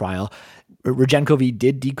 patients in the trial, REGEN-COV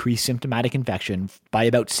did decrease symptomatic infection by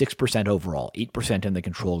about 6% overall, 8% in the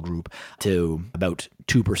control group to about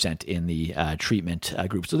 2% in the treatment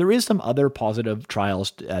group. So there is some other positive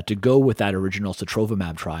trials to go with that original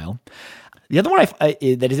sotrovimab trial. The other one that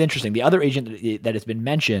is interesting, the other agent that has been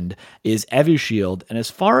mentioned is Evusheld. And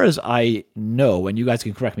as far as I know, and you guys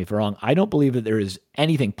can correct me if I'm wrong, I don't believe that there is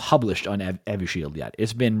anything published on Evusheld yet.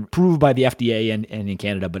 It's been approved by the FDA and in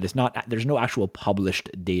Canada, but there's no actual published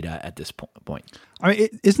data at this point. I mean,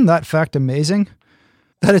 isn't that fact amazing?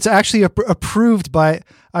 That it's actually approved by,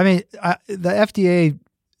 the FDA,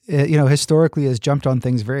 historically has jumped on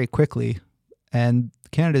things very quickly, and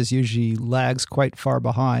Canada's usually lags quite far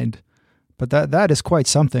behind. But that is quite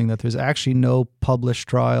something, that there's actually no published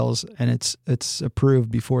trials, and it's approved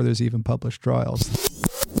before there's even published trials.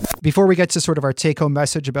 Before we get to sort of our take-home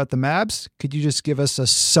message about the MABs, could you just give us a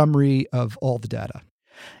summary of all the data?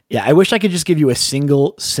 Yeah, I wish I could just give you a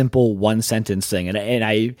single, simple one-sentence thing. And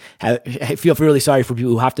I feel really sorry for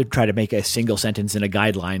people who have to try to make a single sentence in a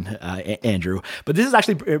guideline, Andrew. But this is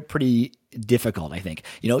actually pretty difficult, I think.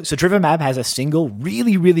 Sotrovimab has a single,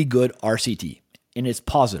 really, really good RCT, and it's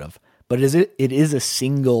positive. But it is a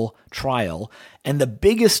single trial. And the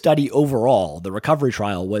biggest study overall, the recovery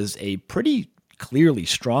trial, was a pretty clearly,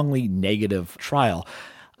 strongly negative trial.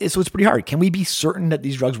 So it's pretty hard. Can we be certain that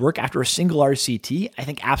these drugs work after a single RCT? I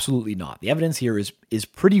think absolutely not. The evidence here is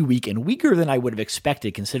pretty weak, and weaker than I would have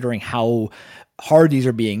expected, considering how hard these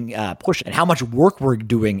are being pushed and how much work we're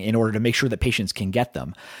doing in order to make sure that patients can get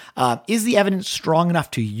them. Is the evidence strong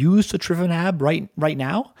enough to use sotrovimab right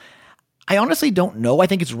now? I honestly don't know. I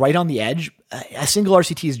think it's right on the edge. A single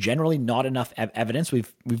RCT is generally not enough evidence.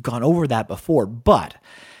 We've gone over that before, but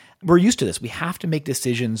we're used to this. We have to make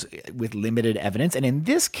decisions with limited evidence. And in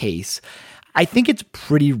this case, I think it's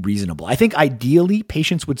pretty reasonable. I think ideally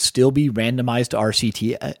patients would still be randomized to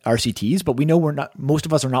RCTs, but we know most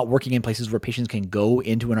of us are not working in places where patients can go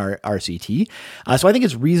into an RCT. So I think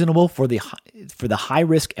it's reasonable for the high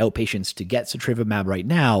risk outpatients to get sotrovimab right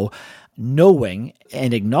now, knowing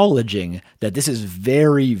and acknowledging that this is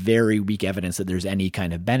very, very weak evidence that there's any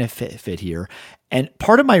kind of benefit here. And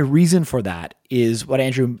part of my reason for that is what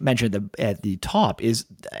Andrew mentioned at the top is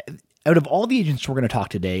out of all the agents we're going to talk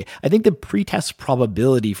today, I think the pretest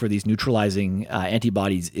probability for these neutralizing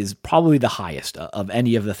antibodies is probably the highest of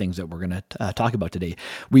any of the things that we're going to talk about today.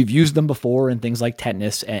 We've used them before in things like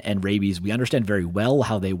tetanus and rabies. We understand very well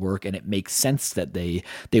how they work, and it makes sense that they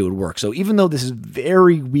would work. So even though this is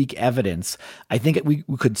very weak evidence, I think we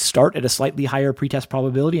could start at a slightly higher pretest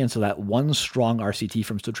probability, and so that one strong RCT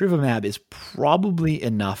from sotrovimab is probably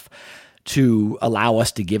enough to allow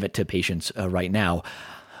us to give it to patients right now.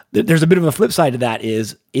 There's a bit of a flip side to that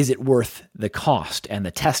is it worth the cost and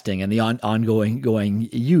the testing and the ongoing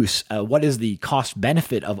use? What is the cost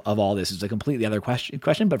benefit of all this is a completely other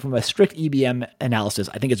question. But from a strict EBM analysis,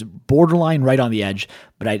 I think it's borderline right on the edge,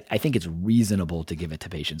 but I think it's reasonable to give it to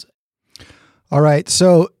patients. All right.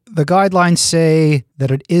 So the guidelines say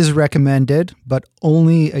that it is recommended, but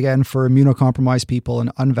only, again, for immunocompromised people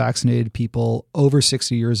and unvaccinated people over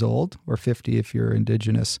 60 years old, or 50 if you're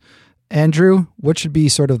Indigenous. Andrew, what should be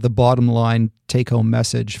sort of the bottom line take-home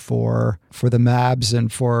message for the MABs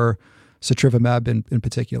and for sotrovimab in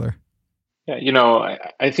particular? Yeah,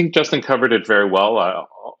 I think Justin covered it very well.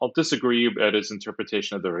 I'll disagree about his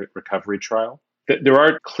interpretation of the recovery trial. There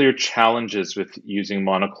are clear challenges with using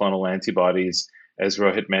monoclonal antibodies, as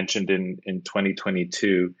Rohit mentioned in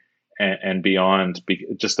 2022 and beyond,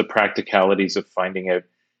 just the practicalities of finding out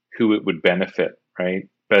who it would benefit, right?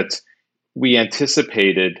 But we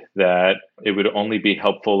anticipated that it would only be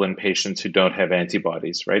helpful in patients who don't have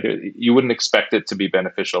antibodies, right? You wouldn't expect it to be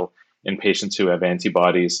beneficial in patients who have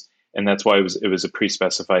antibodies, and that's why it was a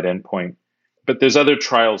pre-specified endpoint. But there's other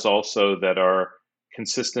trials also that are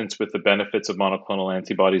consistent with the benefits of monoclonal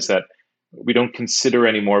antibodies that we don't consider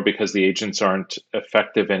anymore because the agents aren't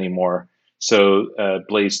effective anymore. So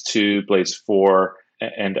BLAZE-2, BLAZE-4,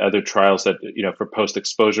 and other trials that, for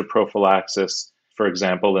post-exposure prophylaxis, for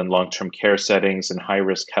example, in long-term care settings and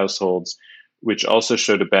high-risk households, which also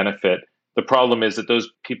showed a benefit. The problem is that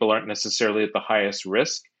those people aren't necessarily at the highest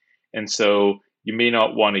risk. And so you may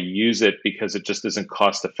not want to use it because it just isn't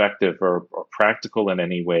cost-effective or practical in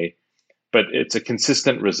any way. But it's a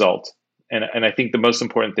consistent result. And I think the most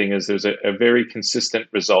important thing is there's a very consistent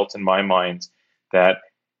result in my mind that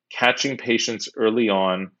catching patients early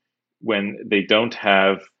on when they don't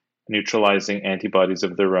have neutralizing antibodies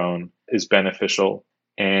of their own is beneficial.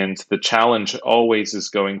 And the challenge always is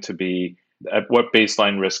going to be at what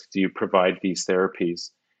baseline risk do you provide these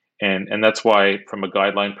therapies? And that's why, from a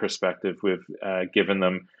guideline perspective, we've given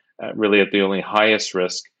them really at the only highest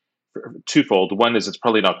risk twofold. One is it's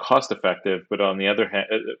probably not cost effective, but on the other hand,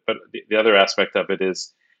 the other aspect of it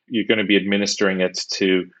is you're going to be administering it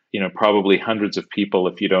to probably hundreds of people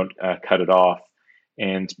if you don't cut it off.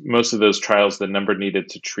 And most of those trials, the number needed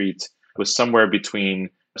to treat was somewhere between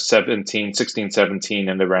 16, 17,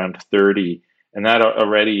 and around 30. And that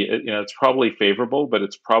already, it's probably favorable, but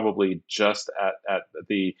it's probably just at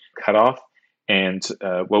the cutoff. And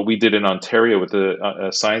what we did in Ontario with the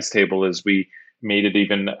science table is we made it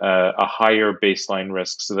even a higher baseline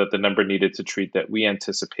risk so that the number needed to treat that we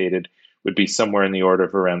anticipated would be somewhere in the order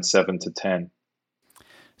of around 7 to 10.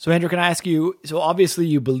 So Andrew, can I ask you, so obviously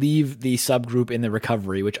you believe the subgroup in the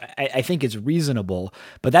recovery, which I think is reasonable,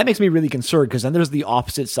 but that makes me really concerned because then there's the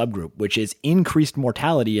opposite subgroup, which is increased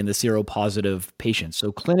mortality in the seropositive patients.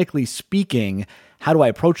 So clinically speaking, how do I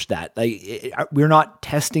approach that? We're not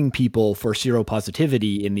testing people for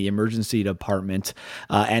seropositivity in the emergency department,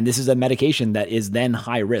 and this is a medication that is then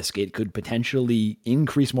high risk. It could potentially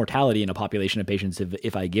increase mortality in a population of patients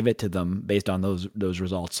if I give it to them based on those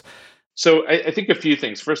results. So I think a few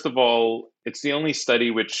things. First of all, it's the only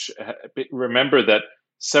study which, remember that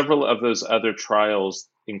several of those other trials,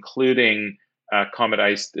 including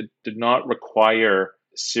COMET-ICE, did not require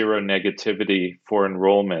seronegativity for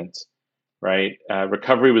enrollment, right?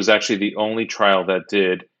 Recovery was actually the only trial that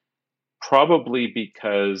did. probably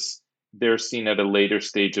because they're seen at a later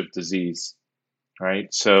stage of disease,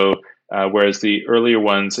 right? So whereas the earlier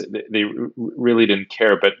ones, they really didn't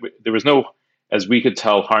care, but there was no, as we could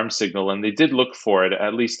tell, harm signal, and they did look for it,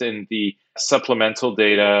 at least in the supplemental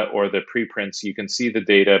data or the preprints. You can see the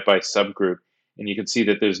data by subgroup, and you can see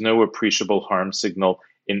that there's no appreciable harm signal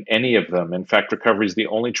in any of them. In fact, Recovery is the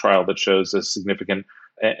only trial that shows a significant,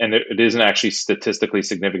 and it isn't actually statistically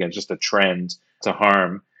significant, just a trend to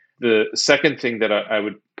harm. The second thing that I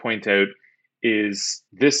would point out is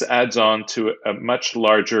this adds on to a much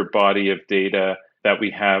larger body of data that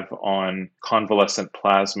we have on convalescent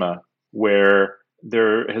plasma, where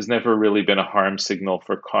there has never really been a harm signal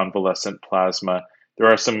for convalescent plasma. There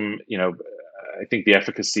are some, I think the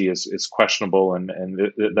efficacy is questionable, and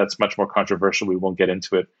that's much more controversial. We won't get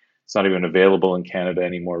into it. It's not even available in Canada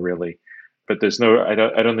anymore, really. But I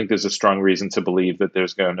don't think there's a strong reason to believe that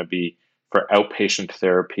there's going to be, for outpatient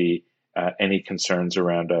therapy, any concerns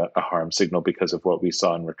around a harm signal because of what we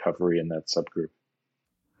saw in Recovery in that subgroup.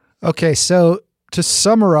 Okay, so to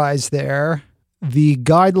summarize there, the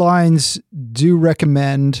guidelines do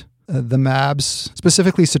recommend the MABs,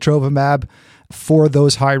 specifically sotrovimab, for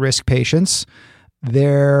those high-risk patients.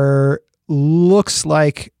 There looks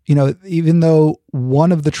like, even though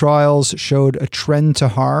one of the trials showed a trend to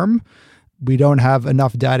harm, we don't have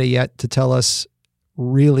enough data yet to tell us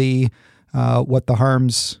really what the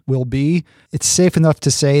harms will be. It's safe enough to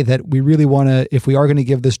say that we really want to, if we are going to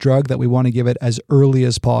give this drug, that we want to give it as early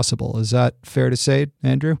as possible. Is that fair to say,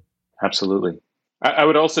 Andrew? Absolutely. I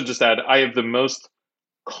would also just add, I have the most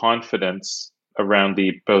confidence around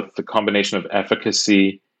both the combination of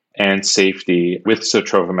efficacy and safety with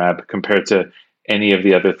sotrovimab compared to any of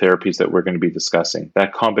the other therapies that we're going to be discussing.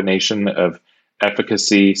 That combination of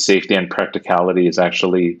efficacy, safety, and practicality is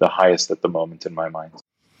actually the highest at the moment in my mind.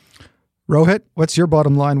 Rohit, what's your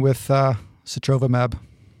bottom line with sotrovimab?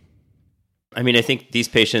 I mean, I think these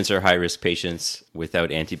patients are high-risk patients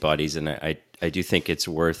without antibodies, and I do think it's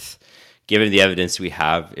worth, given the evidence we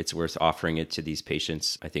have, it's worth offering it to these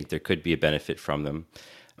patients. I think there could be a benefit from them.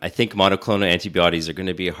 I think monoclonal antibodies are going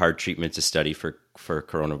to be a hard treatment to study for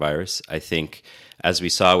coronavirus. I think, as we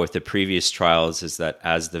saw with the previous trials, is that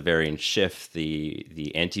as the variants shift,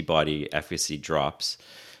 the antibody efficacy drops,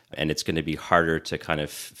 and it's going to be harder to kind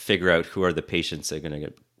of figure out who are the patients that are going to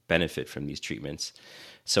get benefit from these treatments.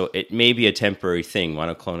 So it may be a temporary thing.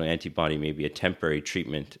 Monoclonal antibody may be a temporary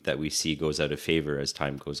treatment that we see goes out of favor as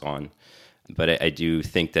time goes on. But I do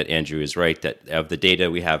think that Andrew is right, that of the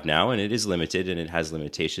data we have now, and it is limited and it has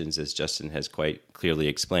limitations, as Justin has quite clearly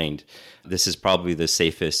explained, this is probably the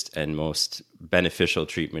safest and most beneficial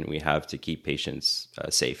treatment we have to keep patients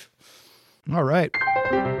safe. All right.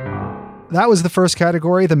 That was the first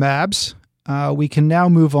category, the MABs. We can now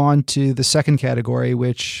move on to the second category,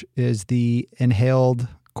 which is the inhaled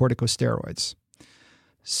corticosteroids.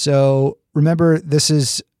 So remember, this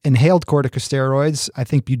is inhaled corticosteroids. I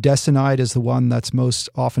think budesonide is the one that's most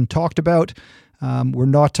often talked about. We're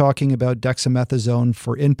not talking about dexamethasone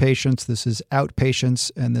for inpatients. This is outpatients,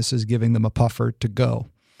 and this is giving them a puffer to go.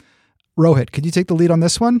 Rohit, could you take the lead on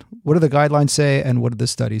this one? What do the guidelines say, and what do the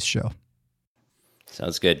studies show?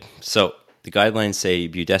 Sounds good. So the guidelines say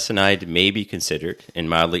budesonide may be considered in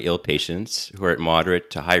mildly ill patients who are at moderate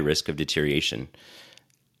to high risk of deterioration,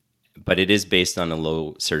 but it is based on a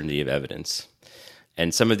low certainty of evidence.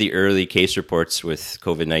 And some of the early case reports with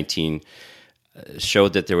COVID-19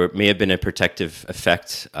 showed that there may have been a protective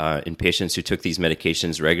effect in patients who took these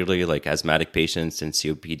medications regularly, like asthmatic patients and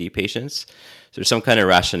COPD patients. So there's some kind of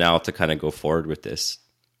rationale to kind of go forward with this.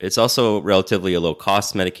 It's also relatively a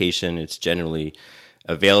low-cost medication. It's generally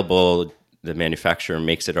available. The manufacturer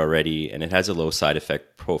makes it already, and it has a low side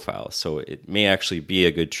effect profile. So it may actually be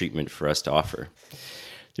a good treatment for us to offer.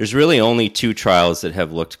 There's really only 2 trials that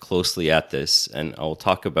have looked closely at this, and I'll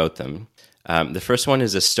talk about them. The first one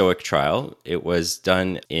is a STOIC trial. It was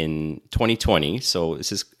done in 2020, so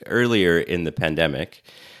this is earlier in the pandemic.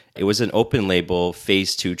 It was an open label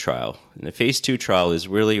phase 2 trial. And the phase 2 trial is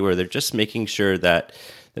really where they're just making sure that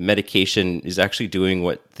the medication is actually doing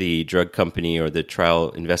what the drug company or the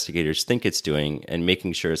trial investigators think it's doing, and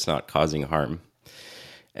making sure it's not causing harm.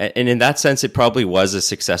 And in that sense, it probably was a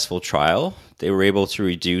successful trial. They were able to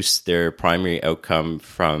reduce their primary outcome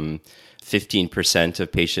from 15%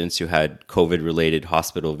 of patients who had COVID-related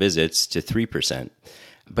hospital visits to 3%.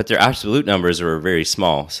 But their absolute numbers were very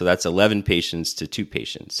small. So that's 11 patients to 2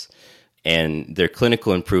 patients. And their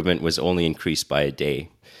clinical improvement was only increased by a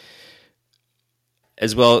day.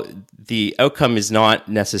 As well, the outcome is not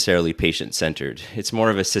necessarily patient-centered. It's more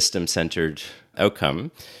of a system-centered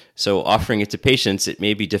outcome. So offering it to patients, it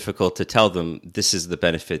may be difficult to tell them this is the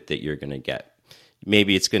benefit that you're going to get.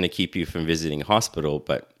 Maybe it's going to keep you from visiting a hospital,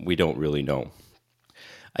 but we don't really know.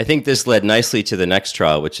 I think this led nicely to the next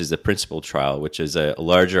trial, which is the Principle trial, which is a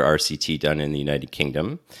larger RCT done in the United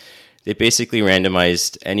Kingdom. They basically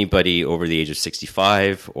randomized anybody over the age of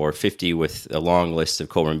 65 or 50 with a long list of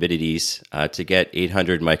comorbidities to get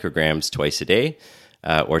 800 micrograms twice a day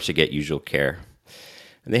or to get usual care.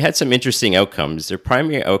 And they had some interesting outcomes. Their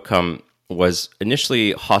primary outcome was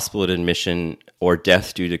initially hospital admission or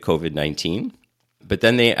death due to COVID-19, but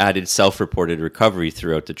then they added self-reported recovery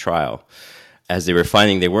throughout the trial, as they were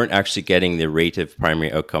finding they weren't actually getting the rate of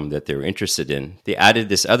primary outcome that they were interested in. They added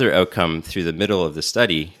this other outcome through the middle of the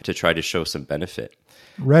study to try to show some benefit.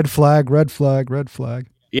 Red flag, red flag, red flag.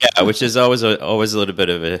 Yeah, which is always a little bit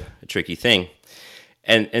of a tricky thing.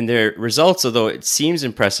 And their results, although it seems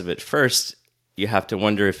impressive at first, you have to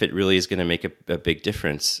wonder if it really is going to make a big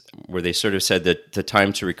difference, where they sort of said that the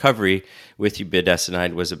time to recovery with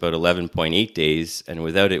budesonide was about 11.8 days, and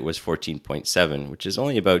without it was 14.7, which is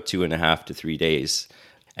only about 2.5 to 3 days.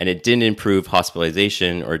 And it didn't improve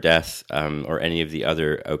hospitalization or death or any of the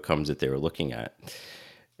other outcomes that they were looking at.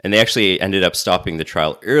 And they actually ended up stopping the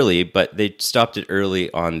trial early, but they stopped it early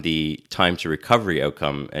on the time to recovery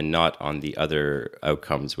outcome and not on the other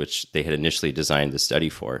outcomes which they had initially designed the study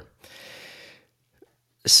for.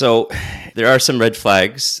 So there are some red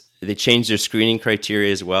flags. They changed their screening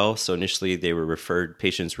criteria as well. So initially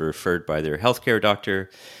patients were referred by their healthcare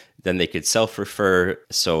doctor. Then they could self-refer.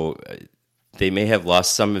 So they may have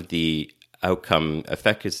lost some of the outcome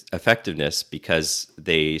effectiveness because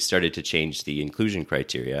they started to change the inclusion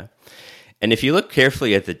criteria. And if you look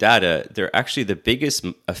carefully at the data, they're actually the biggest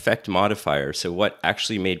effect modifier. So what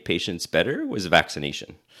actually made patients better was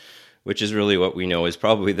vaccination, which is really what we know is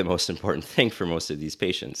probably the most important thing for most of these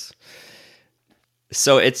patients.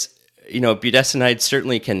 So budesonide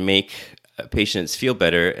certainly can make patients feel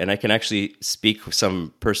better. And I can actually speak with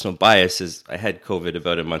some personal biases. I had COVID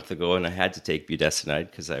about a month ago and I had to take budesonide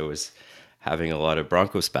because I was having a lot of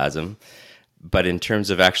bronchospasm. But in terms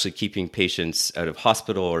of actually keeping patients out of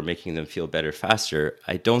hospital or making them feel better faster,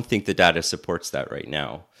 I don't think the data supports that right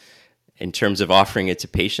now. In terms of offering it to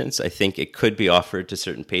patients, I think it could be offered to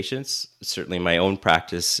certain patients. Certainly my own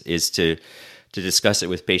practice is to discuss it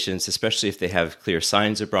with patients, especially if they have clear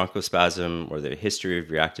signs of bronchospasm or the history of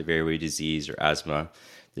reactive airway disease or asthma.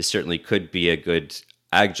 This certainly could be a good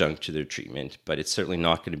adjunct to their treatment, but it's certainly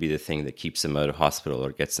not going to be the thing that keeps them out of hospital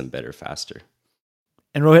or gets them better faster.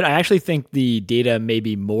 And Rohit, I actually think the data may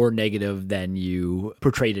be more negative than you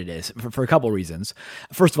portrayed it as for a couple of reasons.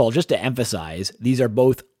 First of all, just to emphasize, these are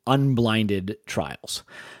both unblinded trials.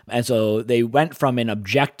 And so they went from an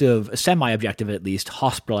objective, a semi-objective at least,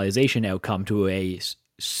 hospitalization outcome to a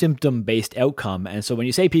symptom-based outcome. And so when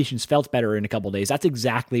you say patients felt better in a couple of days, that's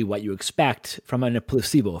exactly what you expect from a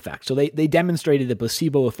placebo effect. So they demonstrated the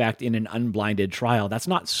placebo effect in an unblinded trial. That's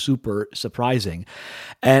not super surprising.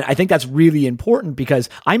 And I think that's really important because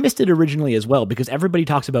I missed it originally as well, because everybody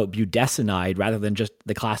talks about budesonide rather than just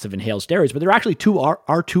the class of inhaled steroids, but there are actually two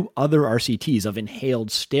other RCTs of inhaled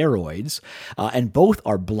steroids, and both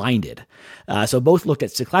are blinded. So both looked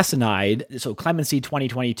at ciclesonide. So Clemency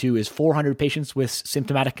 2022 is 400 patients with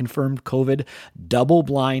symptomatic confirmed COVID,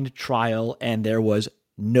 double-blind trial, and there was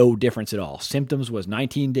no difference at all. Symptoms was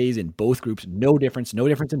 19 days in both groups, no difference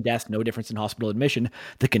in death, no difference in hospital admission.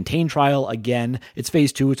 The Contain trial, again, it's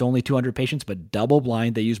phase 2, it's only 200 patients, but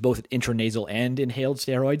double-blind. They use both intranasal and inhaled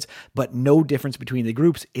steroids, but no difference between the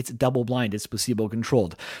groups. It's double-blind, it's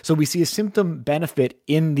placebo-controlled. So we see a symptom benefit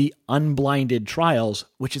in the unblinded trials,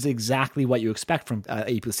 which is exactly what you expect from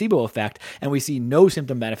a placebo effect, and we see no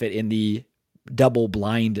symptom benefit in the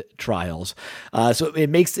double-blind trials. So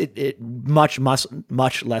it makes it much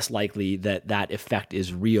less likely that effect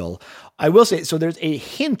is real. I will say, so there's a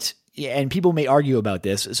hint, and people may argue about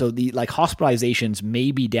this. So the hospitalizations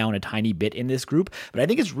may be down a tiny bit in this group, but I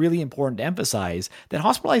think it's really important to emphasize that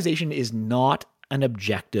hospitalization is not an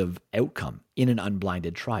objective outcome in an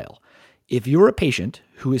unblinded trial. If you're a patient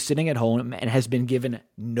who is sitting at home and has been given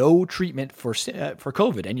no treatment for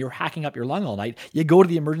COVID and you're hacking up your lung all night, you go to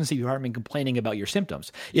the emergency department complaining about your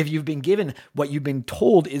symptoms. If you've been given what you've been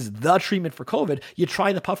told is the treatment for COVID, you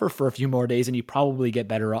try the puffer for a few more days and you probably get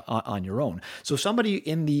better on your own. So somebody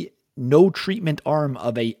in the no treatment arm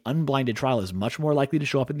of a unblinded trial is much more likely to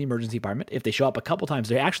show up in the emergency department. If they show up a couple times,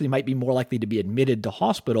 they actually might be more likely to be admitted to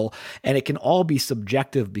hospital, and it can all be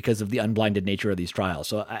subjective because of the unblinded nature of these trials.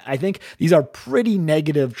 So I think these are pretty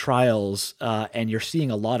negative trials, and you're seeing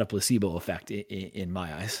a lot of placebo effect in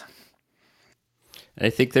my eyes. I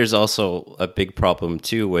think there's also a big problem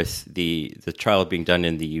too with the trial being done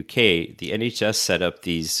in the UK. The NHS set up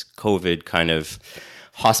these COVID kind of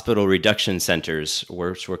hospital reduction centers,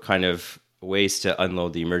 which were kind of ways to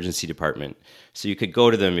unload the emergency department. So you could go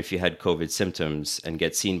to them if you had COVID symptoms and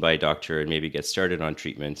get seen by a doctor and maybe get started on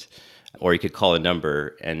treatment, or you could call a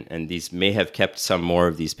number, and these may have kept some more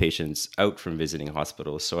of these patients out from visiting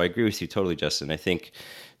hospitals. So I agree with you totally, Justin. I think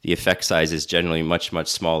the effect size is generally much, much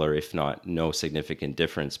smaller, if not no significant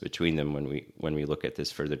difference between them when we look at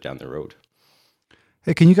this further down the road.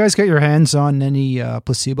 Hey, can you guys get your hands on any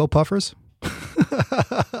placebo puffers?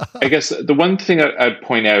 I guess the one thing I'd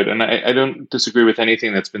point out, and I don't disagree with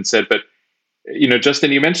anything that's been said, but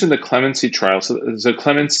Justin, you mentioned the Clemency trial. So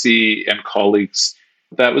Clemency and colleagues,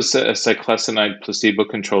 that was a cyclesonide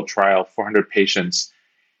placebo-controlled trial, 400 patients,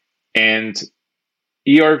 and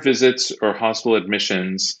ER visits or hospital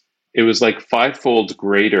admissions, it was like 5-fold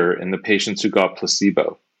greater in the patients who got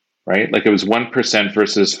placebo, right? Like it was 1%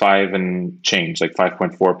 versus 5 and change, like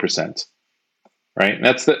 5.4%, right? And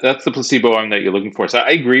that's the placebo arm that you're looking for. So I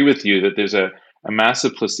agree with you that there's a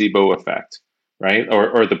massive placebo effect, right?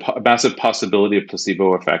 Or the massive possibility of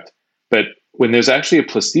placebo effect. But when there's actually a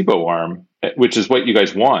placebo arm, which is what you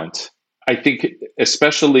guys want, I think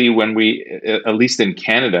especially when we, at least in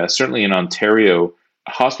Canada, certainly in Ontario,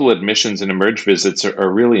 hospital admissions and emerge visits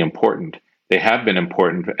are really important. They have been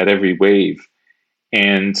important at every wave.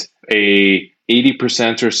 And a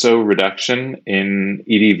 80% or so reduction in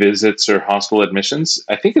ED visits or hospital admissions,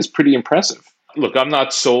 I think is pretty impressive. Look, I'm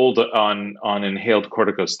not sold on inhaled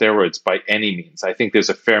corticosteroids by any means. I think there's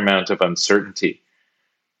a fair amount of uncertainty.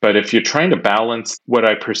 But if you're trying to balance what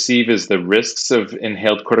I perceive as the risks of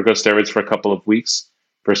inhaled corticosteroids for a couple of weeks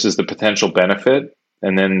versus the potential benefit,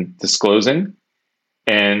 and then disclosing,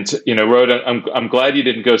 and Rhoda, I'm glad you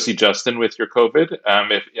didn't go see Justin with your COVID.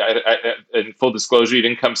 In full disclosure, you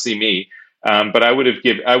didn't come see me. But I would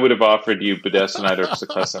have offered you budesonide or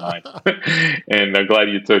cyclesonide, and I'm glad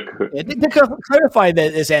you took. To clarify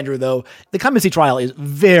this, Andrew, though, the Clemency trial is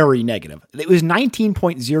very negative. It was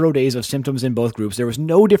 19.0 days of symptoms in both groups. There was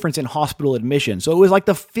no difference in hospital admission, so it was like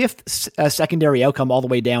the fifth secondary outcome all the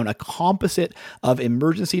way down, a composite of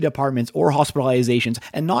emergency departments or hospitalizations,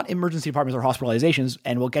 and not emergency departments or hospitalizations.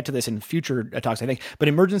 And we'll get to this in future talks, I think, but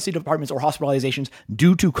emergency departments or hospitalizations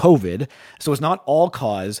due to COVID. So it's not all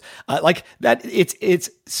cause. That it's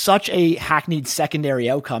such a hackneyed secondary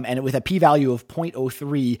outcome, and with a p-value of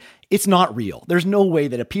 0.03, it's not real. There's no way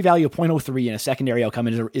that a p-value of 0.03 in a secondary outcome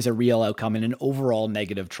is a real outcome in an overall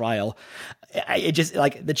negative trial. It just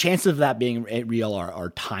the chances of that being real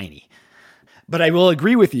are tiny. But I will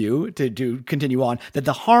agree with you to continue on that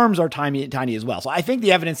the harms are tiny as well. So I think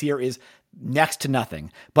the evidence here is next to nothing,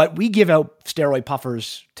 but we give out steroid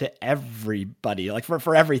puffers to everybody, like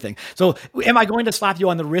for everything. So am I going to slap you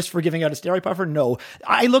on the wrist for giving out a steroid puffer? No.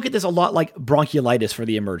 I look at this a lot like bronchiolitis for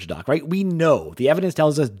the emerge doc, right? We know the evidence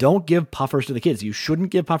tells us don't give puffers to the kids. You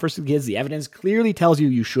shouldn't give puffers to the kids. The evidence clearly tells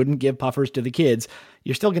you shouldn't give puffers to the kids.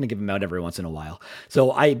 You're still going to give them out every once in a while.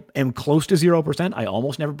 So I am close to 0%. I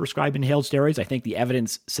almost never prescribe inhaled steroids. I think the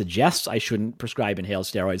evidence suggests I shouldn't prescribe inhaled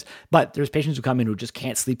steroids, but there's patients who come in who just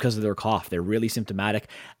can't sleep because of their cough. They're really symptomatic.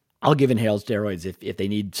 I'll give inhaled steroids if they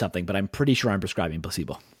need something, but I'm pretty sure I'm prescribing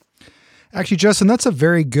placebo. Actually, Justin, that's a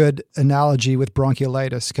very good analogy with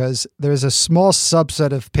bronchiolitis, because there's a small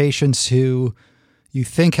subset of patients who you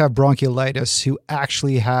think have bronchiolitis who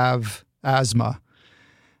actually have asthma.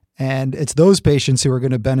 And it's those patients who are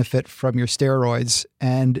going to benefit from your steroids.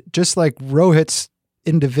 And just like Rohit's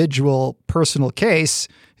individual personal case,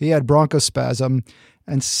 he had bronchospasm.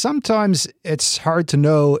 And sometimes it's hard to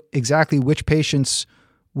know exactly which patients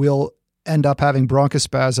will end up having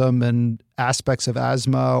bronchospasm and aspects of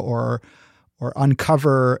asthma or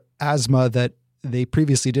uncover asthma that they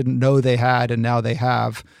previously didn't know they had and now they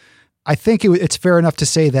have. I think it's fair enough to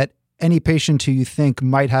say that any patient who you think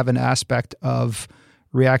might have an aspect of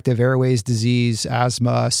reactive airways disease,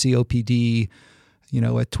 asthma, COPD, a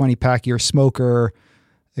 20-pack-year smoker,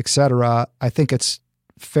 etc., I think it's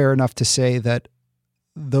fair enough to say that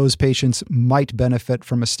those patients might benefit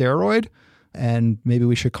from a steroid, and maybe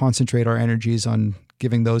we should concentrate our energies on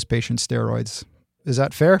giving those patients steroids. Is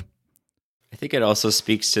that fair? I think it also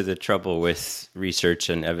speaks to the trouble with research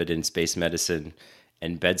and evidence-based medicine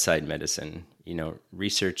and bedside medicine.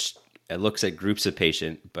 Research looks at groups of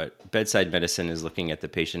patient, but bedside medicine is looking at the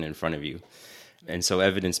patient in front of you. And so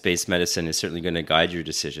evidence-based medicine is certainly going to guide your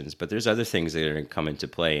decisions, but there's other things that are going to come into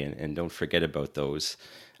play, and don't forget about those,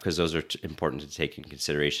 because those are important to take in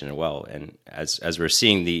consideration as well. And as we're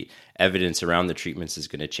seeing, the evidence around the treatments is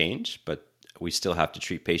going to change, but we still have to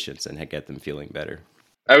treat patients and get them feeling better.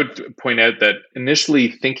 I would point out that initially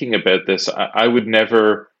thinking about this, I would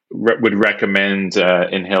never would recommend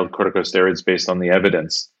inhaled corticosteroids based on the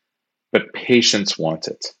evidence, but patients want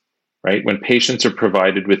it, right? When patients are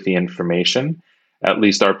provided with the information, at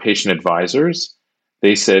least our patient advisors,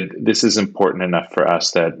 they said, this is important enough for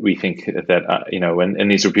us that we think that,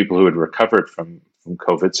 and these are people who had recovered from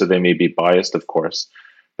COVID, so they may be biased, of course.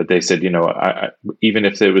 But they said, even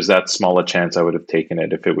if there was that small a chance, I would have taken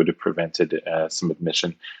it if it would have prevented some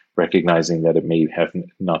admission, recognizing that it may have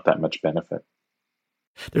not that much benefit.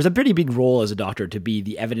 There's a pretty big role as a doctor to be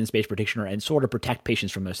the evidence-based practitioner and sort of protect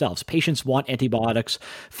patients from themselves. Patients want antibiotics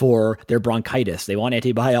for their bronchitis. They want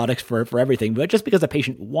antibiotics for everything. But just because a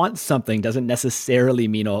patient wants something doesn't necessarily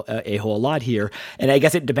mean a whole lot here. And I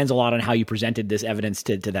guess it depends a lot on how you presented this evidence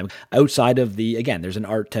to them. Outside of there's an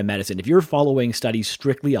art to medicine. If you're following studies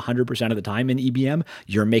strictly 100% of the time in EBM,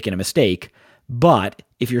 you're making a mistake. But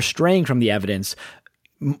if you're straying from the evidence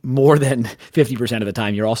more than 50% of the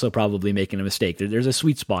time, you're also probably making a mistake. There's a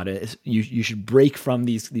sweet spot. You should break from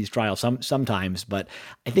these trials sometimes, but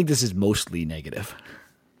I think this is mostly negative.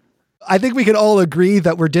 I think we can all agree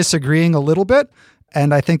that we're disagreeing a little bit,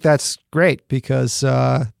 and I think that's great because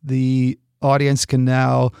the audience can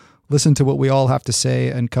now listen to what we all have to say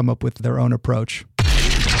and come up with their own approach.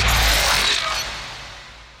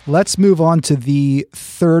 Let's move on to the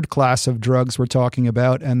third class of drugs we're talking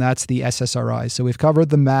about, and that's the SSRIs. So we've covered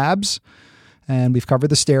the MABs and we've covered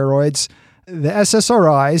the steroids. The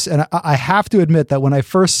SSRIs, and I have to admit that when I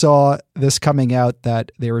first saw this coming out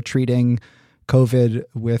that they were treating COVID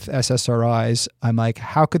with SSRIs, I'm like,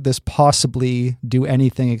 how could this possibly do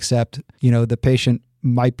anything except, the patient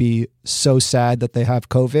might be so sad that they have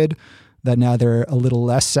COVID that now they're a little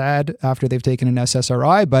less sad after they've taken an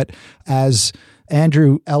SSRI. But as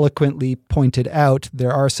Andrew eloquently pointed out,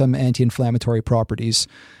 there are some anti-inflammatory properties.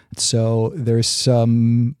 So there's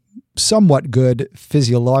some somewhat good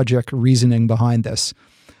physiologic reasoning behind this.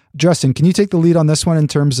 Justin, can you take the lead on this one in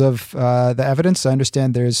terms of the evidence? I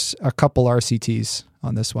understand there's a couple RCTs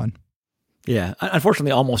on this one. Yeah.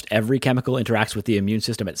 Unfortunately, almost every chemical interacts with the immune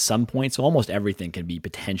system at some point, so almost everything can be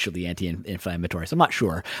potentially anti-inflammatory. So I'm not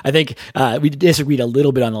sure. I think we disagreed a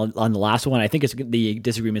little bit on the last one. I think the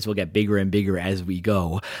disagreements will get bigger and bigger as we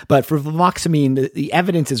go. But for fluvoxamine, the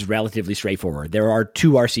evidence is relatively straightforward. There are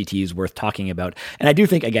two RCTs worth talking about. And I do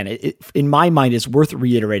think, again, in my mind, it's worth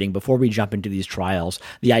reiterating before we jump into these trials,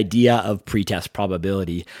 the idea of pretest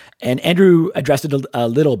probability. And Andrew addressed it a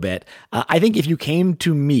little bit. I think if you came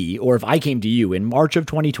to me, or if I came to you in March of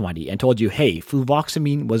 2020 and told you, hey,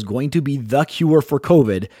 fluvoxamine was going to be the cure for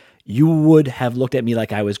COVID, you would have looked at me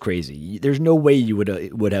like I was crazy. There's no way you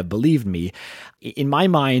would have believed me. In my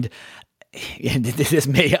mind, and this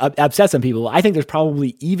may upset some people, I think there's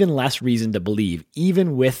probably even less reason to believe,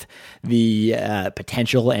 even with the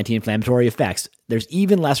potential anti-inflammatory effects, there's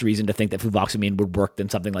even less reason to think that fluvoxamine would work than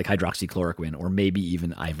something like hydroxychloroquine or maybe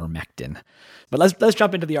even ivermectin. But let's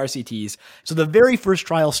jump into the RCTs. So the very first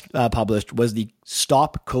trial published was the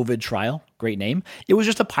Stop COVID trial. Great name. It was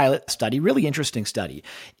just a pilot study, really interesting study.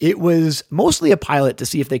 It was mostly a pilot to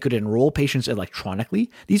see if they could enroll patients electronically.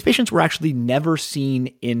 These patients were actually never seen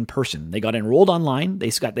in person. They got enrolled online. They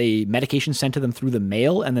got the medication sent to them through the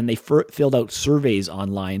mail, and then they filled out surveys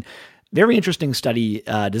online. Very interesting study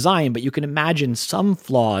design, but you can imagine some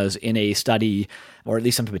flaws in a study, or at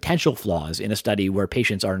least some potential flaws in a study where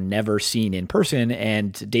patients are never seen in person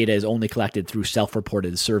and data is only collected through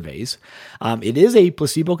self-reported surveys. It is a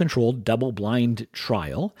placebo-controlled double-blind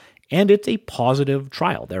trial, and it's a positive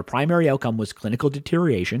trial. Their primary outcome was clinical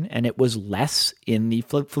deterioration, and it was less in the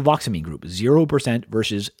fluvoxamine group, 0%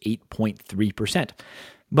 versus 8.3%.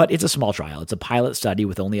 But it's a small trial. It's a pilot study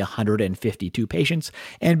with only 152 patients.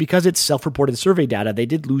 And because it's self-reported survey data, they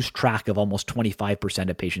did lose track of almost 25%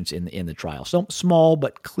 of patients in the trial. So small,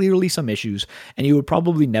 but clearly some issues. And you would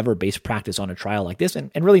probably never base practice on a trial like this. And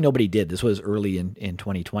really nobody did. This was early in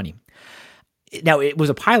 2020. Now, it was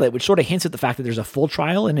a pilot, which sort of hints at the fact that there's a full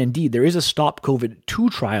trial. And indeed, there is a Stop COVID 2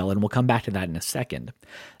 trial, and we'll come back to that in a second.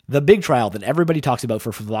 The big trial that everybody talks about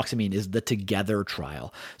for fluvoxamine is the Together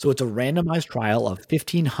trial. So it's a randomized trial of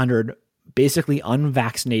 1,500 basically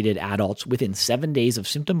unvaccinated adults within 7 days of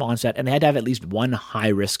symptom onset, and they had to have at least one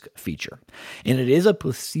high-risk feature. And it is a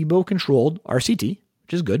placebo-controlled RCT,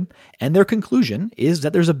 which is good, and their conclusion is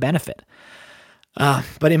that there's a benefit.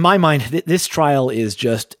 But in my mind, this trial is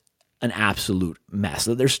just an absolute mess.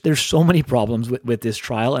 There's so many problems with this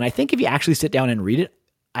trial, and I think if you actually sit down and read it,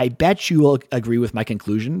 I bet you will agree with my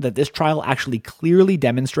conclusion that this trial actually clearly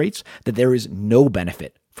demonstrates that there is no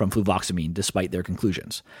benefit from fluvoxamine despite their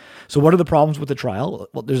conclusions. So what are the problems with the trial?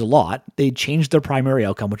 Well, there's a lot. They changed their primary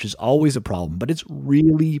outcome, which is always a problem, but it's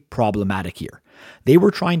really problematic here. They were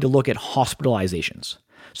trying to look at hospitalizations.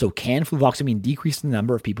 So can fluvoxamine decrease the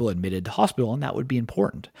number of people admitted to hospital? And that would be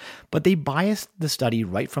important. But they biased the study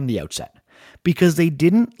right from the outset because they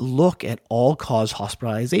didn't look at all-cause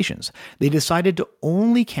hospitalizations. They decided to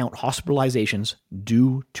only count hospitalizations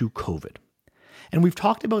due to COVID. And we've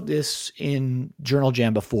talked about this in Journal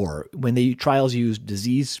Jam before, when the trials use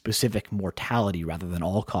disease-specific mortality rather than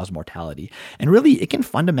all-cause mortality. And really, it can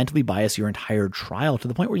fundamentally bias your entire trial to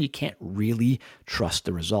the point where you can't really trust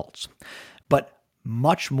the results. But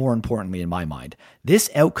much more importantly, in my mind, this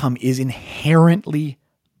outcome is inherently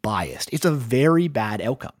biased. It's a very bad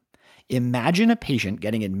outcome. Imagine a patient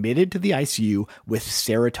getting admitted to the ICU with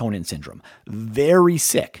serotonin syndrome, very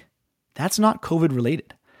sick. That's not COVID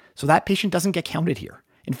related. So that patient doesn't get counted here.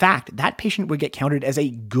 In fact, that patient would get counted as a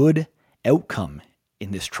good outcome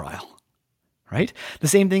in this trial, right? The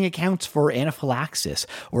same thing accounts for anaphylaxis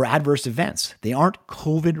or adverse events. They aren't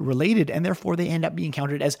COVID related, and therefore they end up being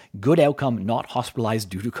counted as good outcome, not hospitalized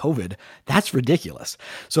due to COVID. That's ridiculous.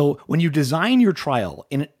 So when you design your trial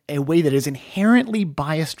in a way that is inherently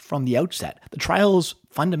biased from the outset, the trial is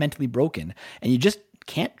fundamentally broken, and you just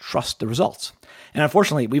can't trust the results. And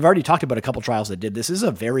unfortunately, we've already talked about a couple trials that did this. This is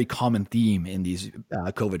a very common theme in these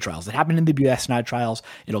COVID trials. It happened in the budesonide trials.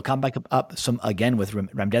 It'll come back up some again with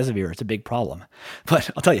remdesivir. It's a big problem. But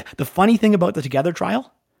I'll tell you, the funny thing about the Together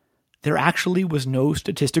trial, there actually was no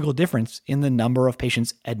statistical difference in the number of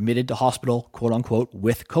patients admitted to hospital, quote unquote,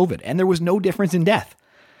 with COVID. And there was no difference in death.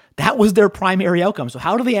 That was their primary outcome. So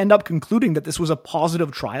how do they end up concluding that this was a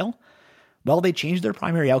positive trial? Well, they changed their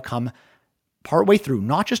primary outcome partway through,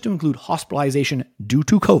 not just to include hospitalization due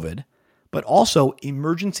to COVID, but also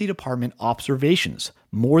emergency department observations,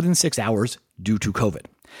 more than 6 hours due to COVID.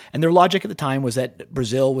 And their logic at the time was that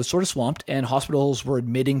Brazil was sort of swamped and hospitals were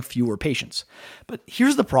admitting fewer patients. But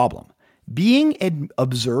here's the problem. Being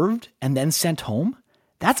observed and then sent home,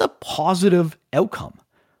 that's a positive outcome.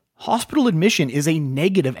 Hospital admission is a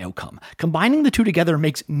negative outcome. Combining the two together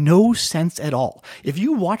makes no sense at all. If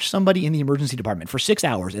you watch somebody in the emergency department for 6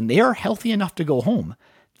 hours and they are healthy enough to go home,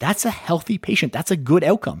 that's a healthy patient. That's a good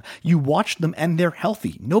outcome. You watch them and they're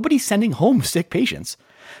healthy. Nobody's sending home sick patients.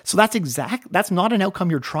 So that's not an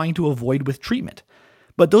outcome you're trying to avoid with treatment.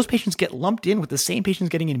 But those patients get lumped in with the same patients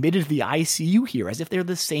getting admitted to the ICU here as if they're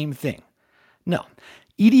the same thing. No.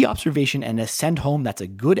 ED observation and a send home, that's a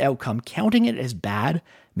good outcome. Counting it as bad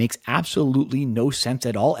makes absolutely no sense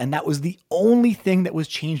at all. And that was the only thing that was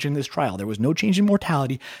changed in this trial. There was no change in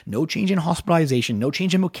mortality, no change in hospitalization, no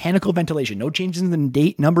change in mechanical ventilation, no change in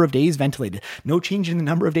the number of days ventilated, no change in the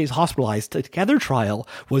number of days hospitalized. The Together trial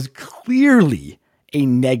was clearly a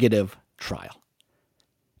negative trial.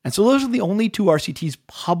 And so those are the only two RCTs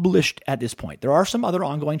published at this point. There are some other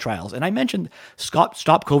ongoing trials. And I mentioned Stop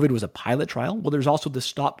COVID was a pilot trial. Well, there's also the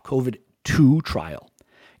Stop COVID 2 trial.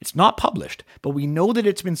 It's not published, but we know that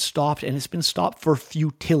it's been stopped, and it's been stopped for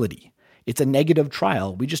futility. It's a negative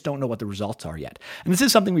trial. We just don't know what the results are yet. And this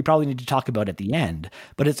is something we probably need to talk about at the end,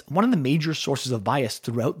 but it's one of the major sources of bias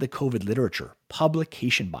throughout the COVID literature,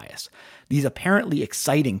 publication bias. These apparently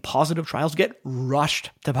exciting positive trials get rushed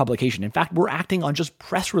to publication. In fact, we're acting on just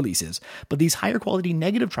press releases, but these higher quality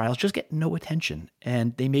negative trials just get no attention,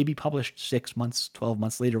 and they may be published 6 months, 12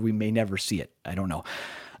 months later. We may never see it. I don't know.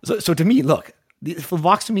 So to me, look, the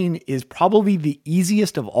fluvoxamine is probably the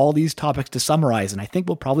easiest of all these topics to summarize, and I think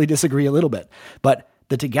we'll probably disagree a little bit. But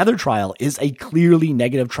the Together trial is a clearly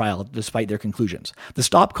negative trial despite their conclusions. The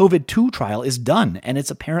Stop COVID 2 trial is done, and it's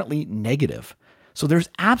apparently negative. So there's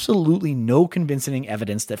absolutely no convincing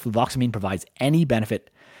evidence that fluvoxamine provides any benefit.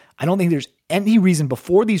 I don't think there's any reason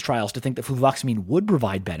before these trials to think that fluvoxamine would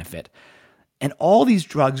provide benefit. And all these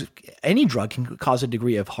drugs, any drug can cause a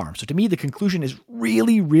degree of harm. So to me, the conclusion is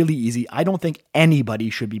really, really easy. I don't think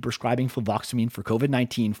anybody should be prescribing fluvoxamine for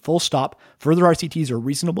COVID-19, full stop. Further RCTs are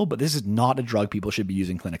reasonable, but this is not a drug people should be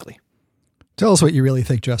using clinically. Tell us what you really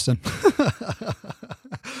think, Justin.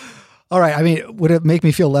 All right. I mean, would it make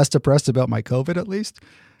me feel less depressed about my COVID at least?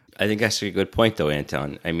 I think that's a good point, though,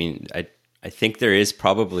 Anton. I mean, I think there is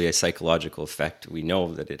probably a psychological effect. We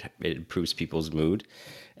know that it improves people's mood.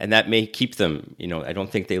 And that may keep them, I don't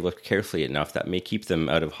think they look carefully enough. That may keep them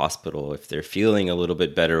out of hospital if they're feeling a little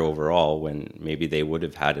bit better overall when maybe they would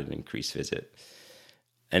have had an increased visit.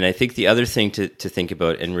 And I think the other thing to think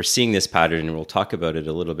about, and we're seeing this pattern, and we'll talk about it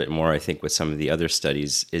a little bit more, I think, with some of the other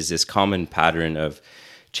studies, is this common pattern of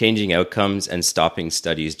changing outcomes and stopping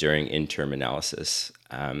studies during interim analysis.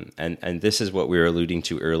 And this is what we were alluding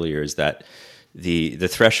to earlier, is that the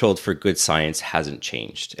threshold for good science hasn't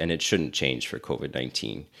changed, and it shouldn't change for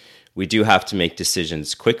COVID-19. We do have to make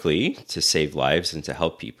decisions quickly to save lives and to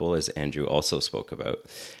help people, as Andrew also spoke about.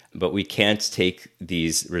 But we can't take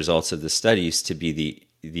these results of the studies to be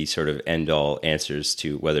the sort of end-all answers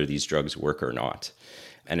to whether these drugs work or not.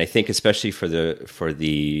 And I think especially for the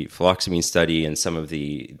fluvoxamine study and some of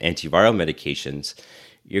the antiviral medications,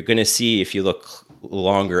 you're going to see, if you look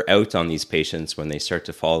longer out on these patients when they start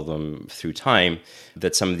to follow them through time,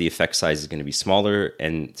 that some of the effect size is going to be smaller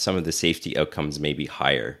and some of the safety outcomes may be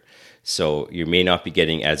higher. So you may not be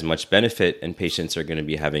getting as much benefit, and patients are going to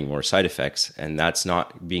be having more side effects, and that's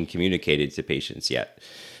not being communicated to patients yet.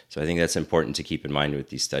 So I think that's important to keep in mind with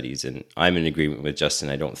these studies. And I'm in agreement with Justin.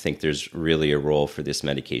 I don't think there's really a role for this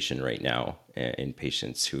medication right now in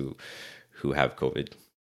patients who have COVID.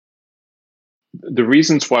 The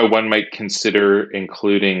reasons why one might consider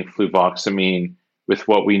including fluvoxamine with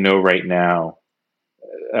what we know right now,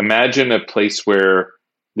 imagine a place where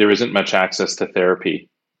there isn't much access to therapy.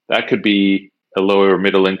 That could be a lower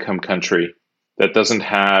middle income country that doesn't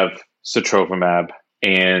have sotrovimab,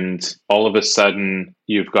 and all of a sudden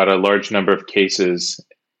you've got a large number of cases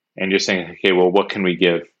and you're saying, okay, well, what can we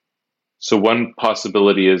give? So one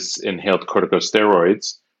possibility is inhaled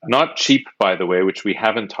corticosteroids, not cheap, by the way, which we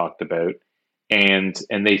haven't talked about. And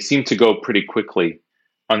they seem to go pretty quickly.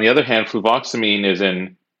 On the other hand, fluvoxamine is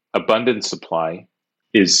in abundant supply,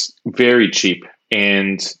 is very cheap.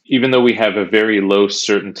 And even though we have a very low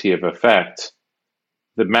certainty of effect,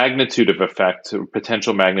 the magnitude of effect, or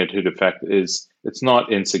potential magnitude effect, it's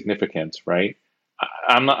not insignificant, right?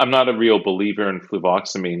 I'm not a real believer in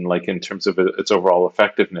fluvoxamine, like in terms of its overall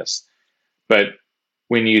effectiveness. But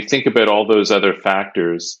when you think about all those other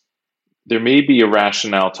factors, there may be a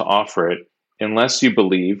rationale to offer it, unless you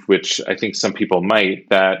believe, which I think some people might,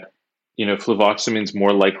 that fluvoxamine is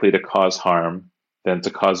more likely to cause harm than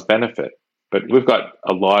to cause benefit. But we've got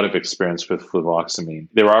a lot of experience with fluvoxamine.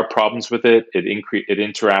 There are problems with it. It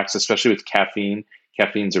interacts, especially with caffeine.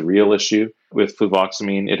 Caffeine's a real issue with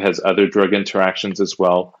fluvoxamine. It has other drug interactions as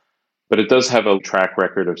well, but it does have a track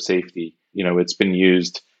record of safety. It's been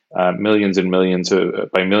used by millions and millions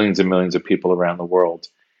of people around the world,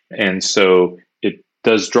 and so it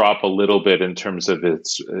does drop a little bit in terms of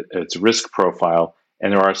its risk profile,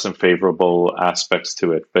 and there are some favorable aspects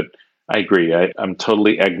to it. But I agree. I'm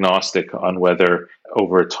totally agnostic on whether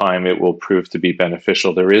over time it will prove to be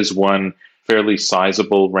beneficial. There is one fairly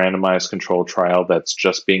sizable randomized controlled trial that's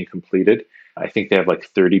just being completed. I think they have like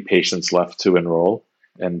 30 patients left to enroll,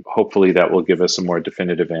 and hopefully that will give us a more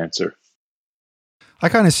definitive answer. I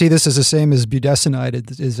kind of see this as the same as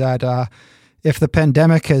budesonide, is that if the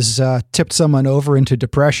pandemic has tipped someone over into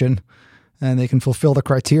depression and they can fulfill the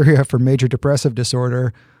criteria for major depressive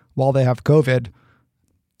disorder while they have COVID,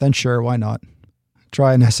 then sure, why not?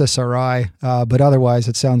 Try an SSRI, but otherwise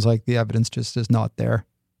it sounds like the evidence just is not there.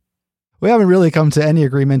 We haven't really come to any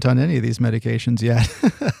agreement on any of these medications yet.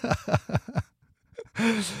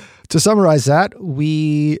 To summarize that,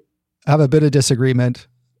 we have a bit of disagreement,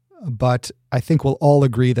 but I think we'll all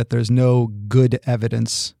agree that there's no good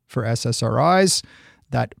evidence for SSRIs,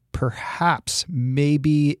 that perhaps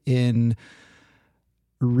maybe in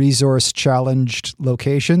resource-challenged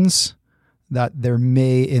locations, that there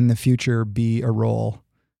may in the future be a role.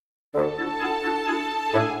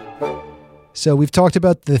 So we've talked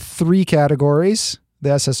about the three categories: the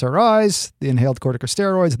SSRIs, the inhaled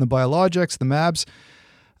corticosteroids, and the biologics, the MABs.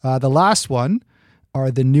 The last one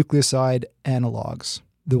are the nucleoside analogs,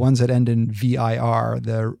 the ones that end in VIR,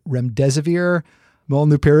 the remdesivir,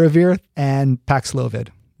 molnupiravir, and Paxlovid,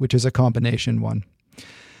 which is a combination one.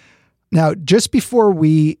 Now, just before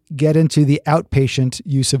we get into the outpatient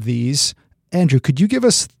use of these, Andrew, could you give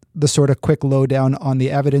us the sort of quick lowdown on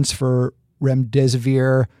the evidence for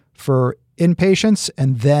remdesivir for inpatients,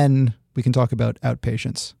 and then we can talk about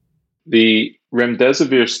outpatients? The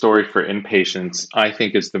remdesivir story for inpatients, I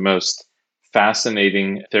think, is the most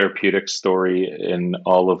fascinating therapeutic story in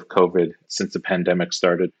all of COVID since the pandemic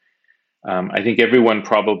started. I think everyone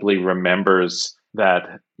probably remembers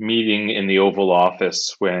that meeting in the Oval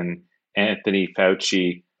Office when Anthony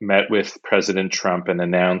Fauci met with President Trump and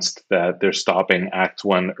announced that they're stopping Act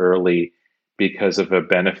 1 early because of a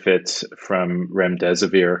benefit from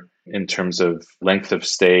remdesivir in terms of length of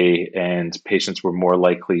stay, and patients were more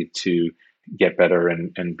likely to get better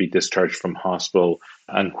and be discharged from hospital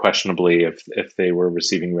unquestionably if they were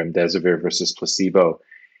receiving remdesivir versus placebo.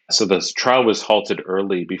 So this trial was halted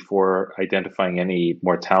early before identifying any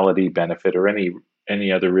mortality benefit or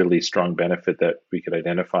any other really strong benefit that we could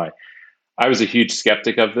identify. I was a huge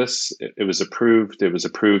skeptic of this. It was approved. It was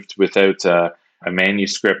approved without a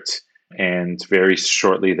manuscript. And very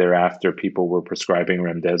shortly thereafter, people were prescribing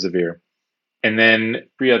remdesivir. And then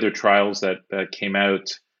 3 other trials that came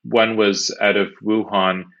out. One was out of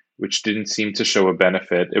Wuhan, which didn't seem to show a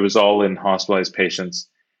benefit. It was all in hospitalized patients.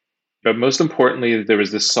 But most importantly, there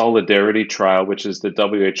was this Solidarity trial, which is the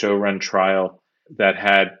WHO-run trial that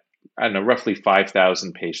had, roughly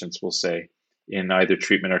 5,000 patients, we'll say, in either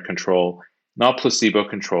treatment or control, not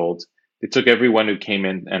placebo-controlled. They took everyone who came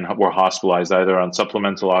in and were hospitalized, either on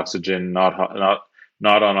supplemental oxygen, not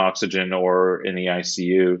on oxygen, or in the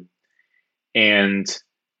ICU. And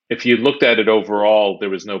if you looked at it overall, there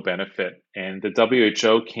was no benefit. And the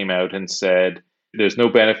WHO came out and said there's no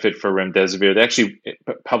benefit for remdesivir. They actually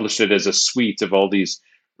published it as a suite of all these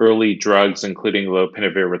early drugs, including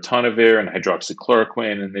lopinavir, ritonavir, and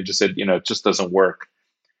hydroxychloroquine. And they just said, it just doesn't work.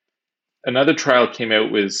 Another trial came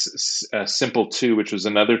out with Simple 2, which was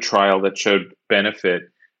another trial that showed benefit.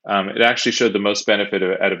 It actually showed the most benefit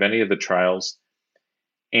out of any of the trials.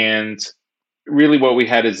 And really what we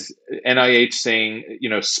had is NIH saying,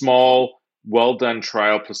 small, well-done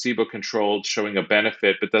trial, placebo-controlled, showing a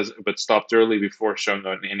benefit, but stopped early before showing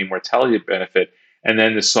any mortality benefit. And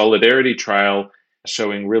then the Solidarity trial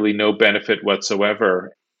showing really no benefit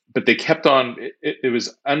whatsoever. But they kept on, it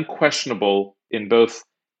was unquestionable in both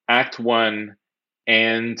Act 1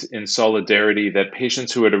 and in Solidarity that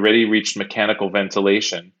patients who had already reached mechanical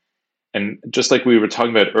ventilation, and just like we were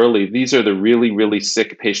talking about early, these are the really, really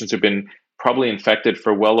sick patients who've been probably infected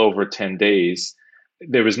for well over 10 days.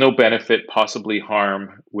 There was no benefit, possibly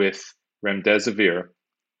harm, with remdesivir.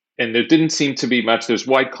 And there didn't seem to be much. There's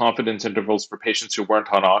wide confidence intervals for patients who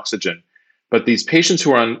weren't on oxygen. But these patients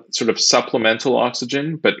who are on sort of supplemental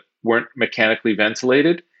oxygen but weren't mechanically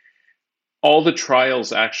ventilated, all the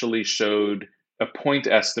trials actually showed a point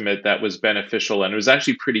estimate that was beneficial, and it was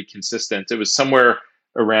actually pretty consistent. It was somewhere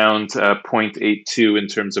around 0.82 in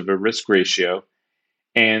terms of a risk ratio.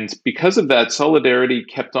 And because of that, Solidarity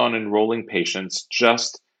kept on enrolling patients,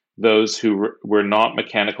 just those who were not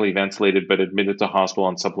mechanically ventilated but admitted to hospital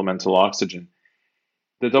on supplemental oxygen.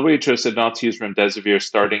 The WHO said not to use remdesivir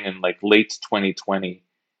starting in late 2020.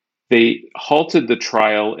 They halted the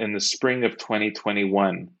trial in the spring of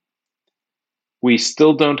 2021. We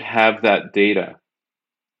still don't have that data.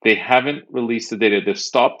 They haven't released the data. They've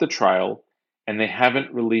stopped the trial and they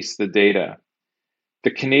haven't released the data. The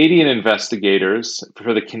Canadian investigators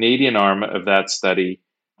for the Canadian arm of that study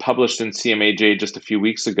published in CMAJ just a few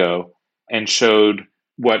weeks ago and showed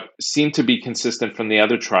what seemed to be consistent from the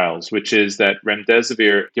other trials, which is that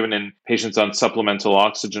remdesivir given in patients on supplemental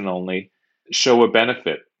oxygen only show a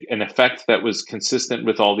benefit, an effect that was consistent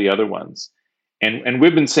with all the other ones. And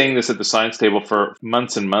we've been saying this at the Science Table for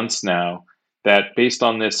months and months now, that based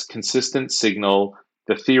on this consistent signal,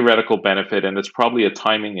 the theoretical benefit, and it's probably a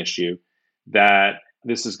timing issue, that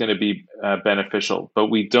this is going to be beneficial. But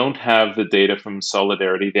we don't have the data from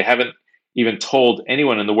Solidarity. They haven't even told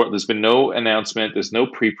anyone in the world. There's been no announcement. There's no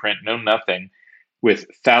preprint, no nothing, with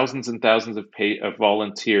thousands and thousands of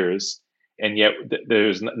volunteers. And yet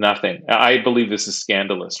there's nothing. I believe this is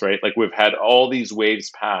scandalous, right? We've had all these waves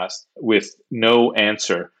pass with no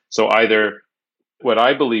answer. So either what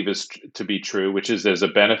I believe is to be true, which is there's a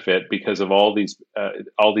benefit because of all these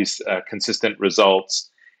consistent results,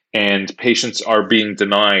 and patients are being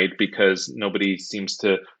denied because nobody seems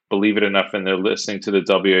to believe it enough and they're listening to the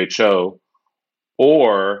WHO,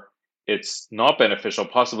 or it's not beneficial,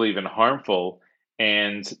 possibly even harmful,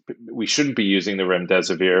 and we shouldn't be using the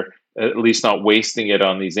remdesivir, at least not wasting it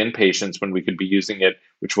on these inpatients when we could be using it,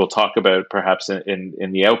 which we'll talk about perhaps in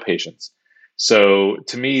the outpatients. So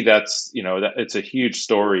to me, that's, that it's a huge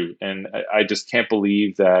story. And I just can't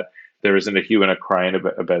believe that there isn't a hue and a crying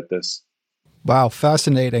about this. Wow,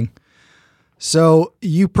 fascinating. So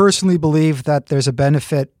you personally believe that there's a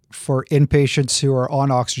benefit for inpatients who are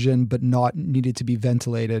on oxygen but not needed to be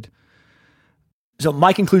ventilated? So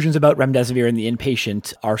my conclusions about remdesivir in the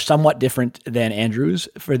inpatient are somewhat different than Andrew's.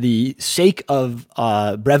 For the sake of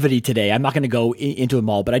brevity today, I'm not going to go into them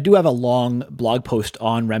all, but I do have a long blog post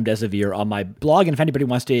on remdesivir on my blog, and if anybody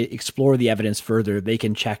wants to explore the evidence further, they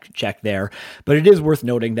can check there. But it is worth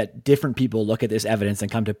noting that different people look at this evidence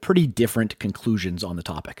and come to pretty different conclusions on the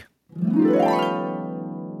topic.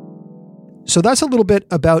 So that's a little bit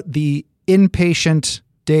about the inpatient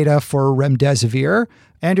data for remdesivir.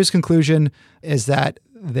 Andrew's conclusion is that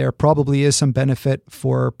there probably is some benefit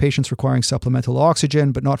for patients requiring supplemental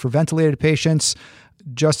oxygen, but not for ventilated patients.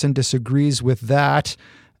 Justin disagrees with that.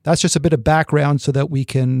 That's just a bit of background so that we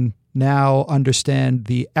can now understand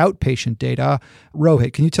the outpatient data.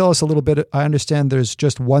 Rohit, can you tell us a little bit? I understand there's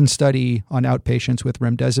just one study on outpatients with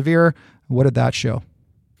remdesivir. What did that show?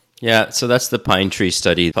 Yeah, so that's the Pine Tree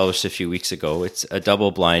study published a few weeks ago. It's a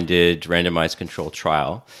double-blinded, randomized controlled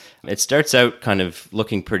trial. It starts out kind of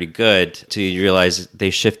looking pretty good till you realize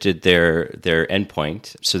they shifted their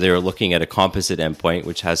endpoint. So they were looking at a composite endpoint,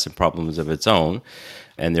 which has some problems of its own.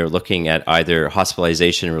 And they're looking at either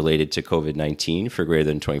hospitalization related to COVID-19 for greater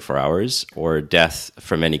than 24 hours or death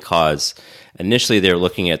from any cause. Initially, they were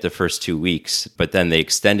looking at the first 2 weeks, but then they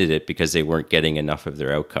extended it because they weren't getting enough of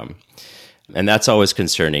their outcome. And that's always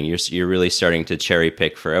concerning. You're really starting to cherry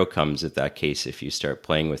pick for outcomes in that case if you start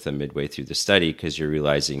playing with them midway through the study, because you're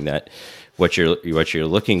realizing that what you're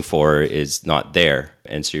looking for is not there.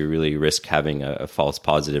 And so you really risk having a false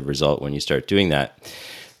positive result when you start doing that.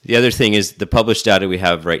 The other thing is the published data we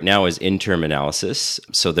have right now is interim analysis.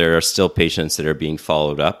 So there are still patients that are being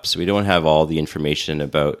followed up. So we don't have all the information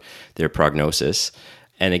about their prognosis.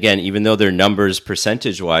 And again, even though their numbers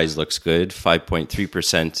percentage-wise looks good,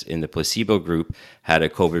 5.3% in the placebo group had a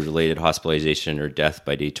COVID-related hospitalization or death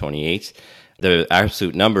by day 28, the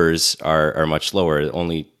absolute numbers are much lower.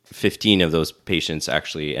 Only 15 of those patients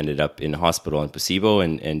actually ended up in hospital in placebo,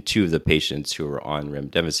 and 2 of the patients who were on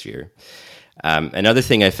remdesivir. Another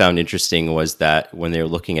thing I found interesting was that when they were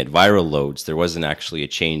looking at viral loads, there wasn't actually a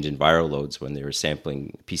change in viral loads when they were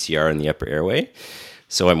sampling PCR in the upper airway.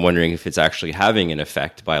 So I'm wondering if it's actually having an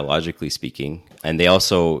effect, biologically speaking. And they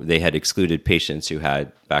had excluded patients who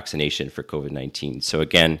had vaccination for COVID-19. So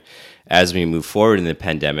again, as we move forward in the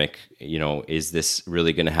pandemic, is this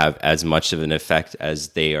really going to have as much of an effect as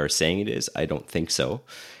they are saying it is? I don't think so.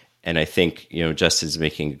 And I think, Justin's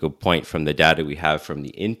making a good point from the data we have from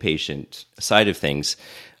the inpatient side of things.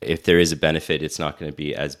 If there is a benefit, it's not going to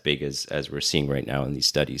be as big as we're seeing right now in these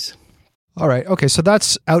studies. All right. Okay. So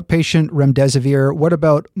that's outpatient remdesivir. What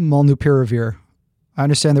about molnupiravir? I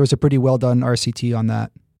understand there was a pretty well done RCT on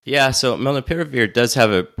that. Yeah. So molnupiravir does have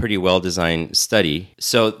a pretty well designed study.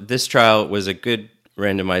 So this trial was a good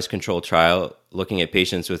randomized controlled trial looking at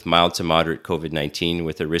patients with mild to moderate COVID-19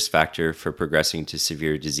 with a risk factor for progressing to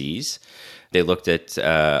severe disease. They looked at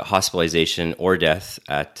hospitalization or death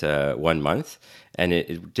at 1 month, and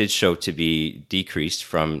it did show to be decreased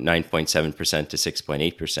from 9.7% to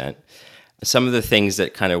 6.8%. Some of the things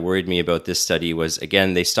that kind of worried me about this study was,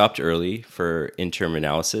 again, they stopped early for interim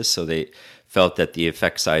analysis, so they felt that the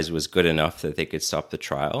effect size was good enough that they could stop the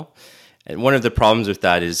trial. And one of the problems with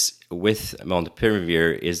that is, with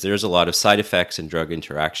molnupiravir, is there's a lot of side effects and drug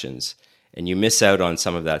interactions. And you miss out on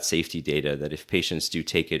some of that safety data that if patients do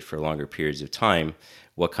take it for longer periods of time,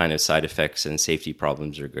 what kind of side effects and safety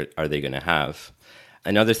problems are they going to have?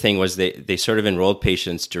 Another thing was they sort of enrolled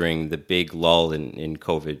patients during the big lull in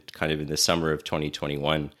COVID, kind of in the summer of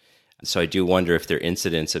 2021. So I do wonder if their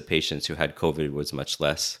incidence of patients who had COVID was much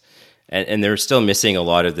less. And they're still missing a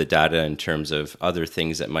lot of the data in terms of other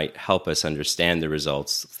things that might help us understand the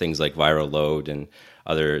results, things like viral load and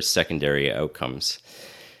other secondary outcomes.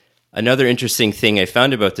 Another interesting thing I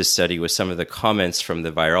found about this study was some of the comments from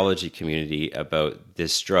the virology community about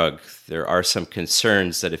this drug. There are some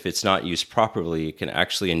concerns that if it's not used properly, it can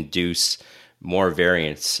actually induce more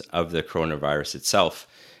variants of the coronavirus itself.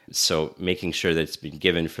 So making sure that it's been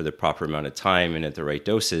given for the proper amount of time and at the right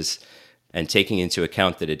doses, and taking into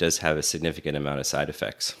account that it does have a significant amount of side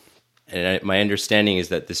effects. And my understanding is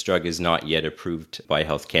that this drug is not yet approved by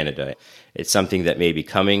Health Canada. It's something that may be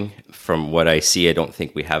coming. From what I see, I don't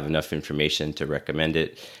think we have enough information to recommend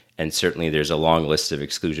it. And certainly there's a long list of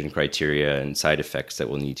exclusion criteria and side effects that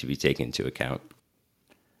will need to be taken into account.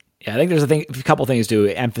 Yeah, I think there's a couple things to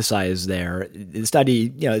emphasize there. The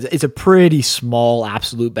study, it's a pretty small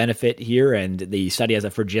absolute benefit here, and the study has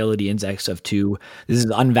a fragility index of 2. This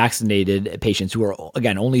is unvaccinated patients who are,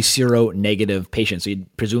 again, only seronegative patients. So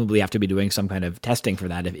you'd presumably have to be doing some kind of testing for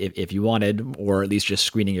that if you wanted, or at least just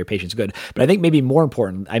screening your patients good. But I think maybe more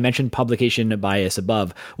important, I mentioned publication bias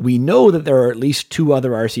above. We know that there are at least 2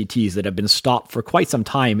 other RCTs that have been stopped for quite some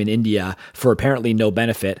time in India for apparently no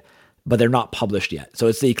benefit, but they're not published yet. So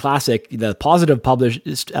it's the classic, the positive published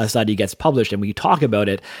study gets published and we talk about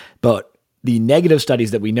it, but the negative studies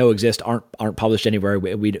that we know exist aren't published anywhere.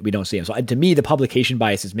 We don't see them. So to me, the publication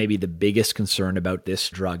bias is maybe the biggest concern about this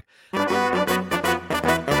drug.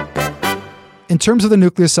 In terms of the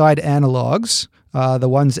nucleoside analogs, the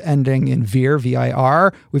ones ending in vir,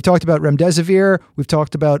 V-I-R, we've talked about remdesivir, we've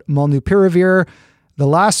talked about molnupiravir. The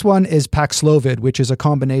last one is Paxlovid, which is a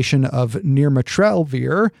combination of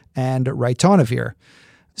nirmatrelvir and ritonavir.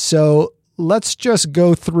 So let's just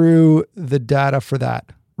go through the data for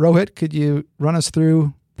that. Rohit, could you run us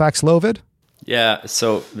through Paxlovid? Yeah,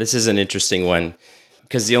 so this is an interesting one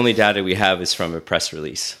because the only data we have is from a press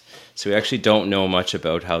release. So we actually don't know much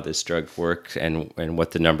about how this drug worked and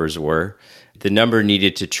what the numbers were. The number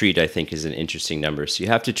needed to treat, I think, is an interesting number. So you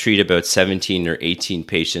have to treat about 17 or 18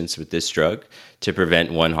 patients with this drug to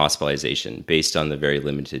prevent one hospitalization based on the very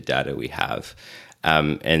limited data we have.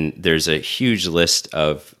 And there's a huge list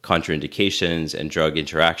of contraindications and drug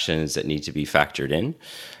interactions that need to be factored in.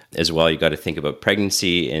 As well, you got to think about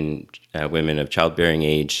pregnancy in women of childbearing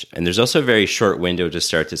age. And there's also a very short window to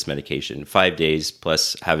start this medication, 5 days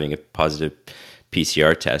plus having a positive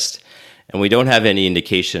PCR test. And we don't have any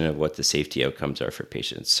indication of what the safety outcomes are for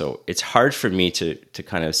patients. So it's hard for me to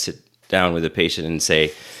kind of sit down with a patient and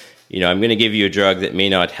say, I'm going to give you a drug that may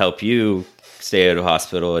not help you stay out of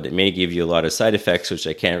hospital, and it may give you a lot of side effects, which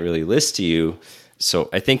I can't really list to you. So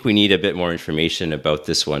I think we need a bit more information about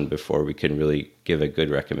this one before we can really give a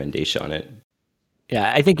good recommendation on it.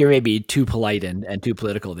 Yeah, I think you're maybe too polite and too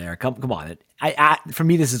political there. Come on. For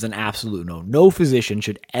me, this is an absolute no. No physician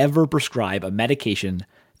should ever prescribe a medication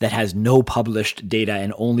that has no published data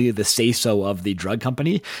and only the say-so of the drug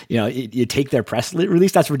company. You take their press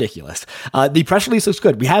release, that's ridiculous. The press release looks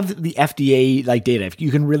good. We have the FDA data. If you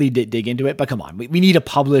can really dig into it, but come on, we need a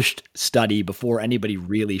published study before anybody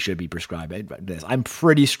really should be prescribing this. I'm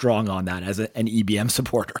pretty strong on that as an EBM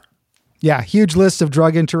supporter. Yeah, huge list of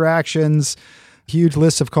drug interactions, huge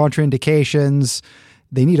list of contraindications.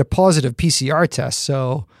 They need a positive PCR test.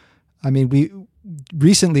 So, we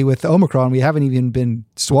recently with Omicron, we haven't even been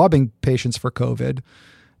swabbing patients for COVID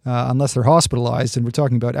unless they're hospitalized. And we're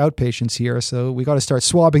talking about outpatients here. So we got to start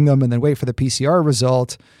swabbing them and then wait for the PCR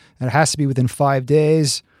result. And it has to be within 5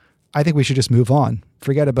 days. I think we should just move on.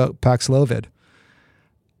 Forget about Paxlovid.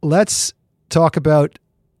 Let's talk about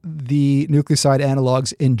the nucleoside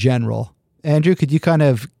analogs in general. Andrew, could you kind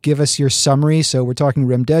of give us your summary? So we're talking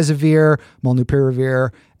remdesivir, molnupiravir,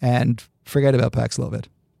 and forget about Paxlovid.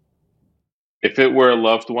 If it were a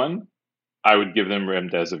loved one, I would give them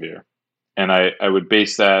remdesivir. And I would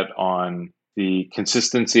base that on the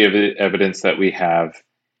consistency of the evidence that we have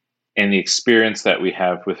and the experience that we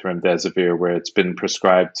have with remdesivir, where it's been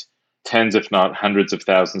prescribed tens, if not hundreds of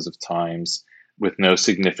thousands of times with no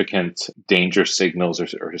significant danger signals or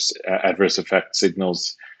adverse effect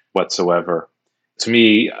signals whatsoever. To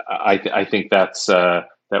me, I think that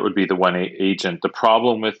would be the one agent. The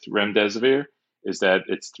problem with remdesivir is that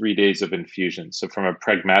it's 3 days of infusion. So from a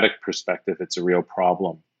pragmatic perspective, it's a real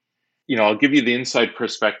problem. I'll give you the inside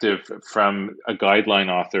perspective from a guideline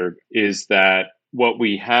author is that what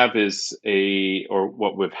we have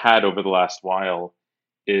what we've had over the last while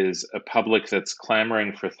is a public that's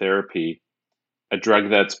clamoring for therapy, a drug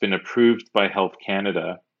that's been approved by Health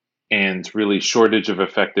Canada, and really shortage of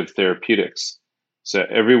effective therapeutics. So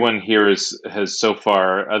everyone here has so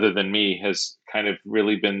far, other than me, has kind of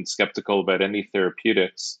really been skeptical about any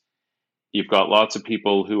therapeutics. You've got lots of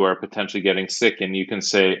people who are potentially getting sick, and you can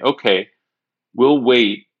say, okay, we'll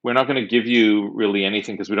wait. We're not going to give you really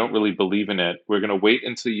anything because we don't really believe in it. We're going to wait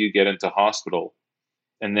until you get into hospital.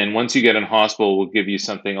 And then once you get in hospital, we'll give you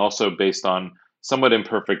something also based on somewhat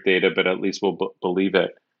imperfect data, but at least we'll believe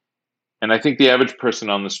it. And I think the average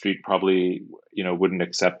person on the street probably, wouldn't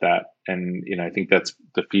accept that. And, I think that's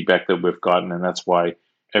the feedback that we've gotten. And that's why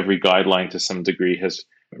every guideline to some degree has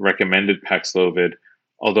recommended Paxlovid.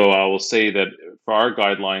 Although I will say that for our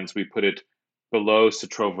guidelines, we put it below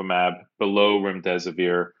sotrovimab, below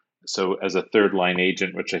remdesivir. So as a third line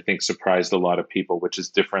agent, which I think surprised a lot of people, which is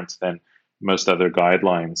different than most other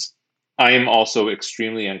guidelines. I am also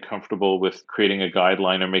extremely uncomfortable with creating a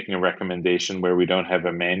guideline or making a recommendation where we don't have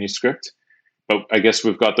a manuscript. But I guess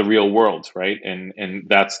we've got the real world, right? And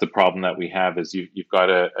that's the problem that we have is you've got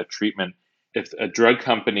a treatment. If a drug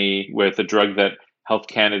company with a drug that Health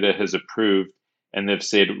Canada has approved, and they've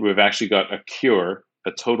said we've actually got a cure,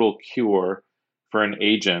 a total cure for an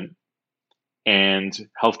agent, and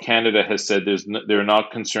Health Canada has said they're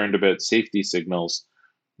not concerned about safety signals,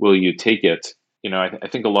 will you take it? I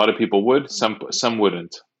think a lot of people would, some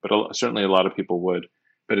wouldn't, but certainly a lot of people would.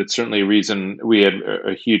 But it's certainly a reason we had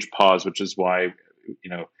a huge pause, which is why,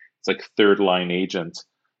 it's like third line agent.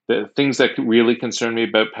 The things that really concern me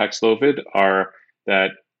about Paxlovid are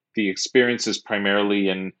that the experience is primarily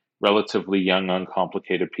in relatively young,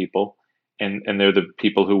 uncomplicated people, and they're the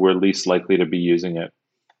people who were least likely to be using it.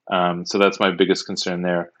 So that's my biggest concern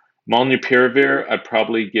there. Molnupiravir, I'd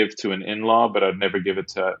probably give to an in-law, but I'd never give it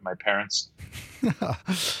to my parents. I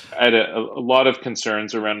had a lot of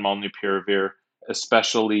concerns around Molnupiravir,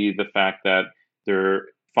 especially the fact that their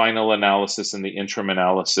final analysis and the interim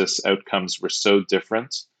analysis outcomes were so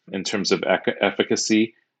different in terms of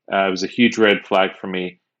efficacy. It was a huge red flag for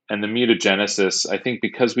me. And the mutagenesis, I think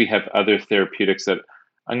because we have other therapeutics that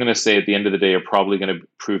I'm going to say at the end of the day are probably going to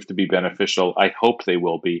prove to be beneficial. I hope they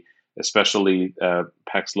will be, especially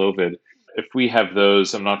Paxlovid. If we have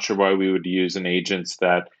those, I'm not sure why we would use an agent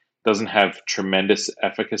that doesn't have tremendous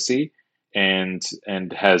efficacy and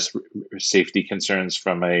has safety concerns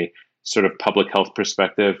from a sort of public health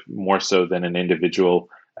perspective, more so than an individual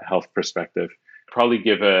health perspective. Probably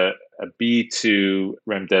give a B to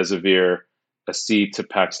remdesivir, a C to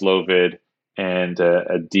Paxlovid, and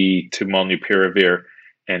a D to molnupiravir,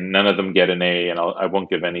 and none of them get an A, and I won't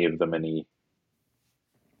give any of them an E.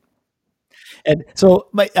 And so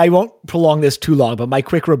I won't prolong this too long, but my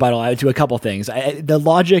quick rebuttal to a couple things. The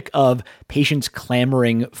logic of patients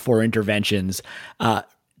clamoring for interventions,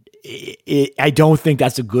 I don't think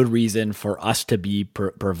that's a good reason for us to be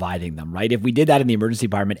providing them, right? If we did that in the emergency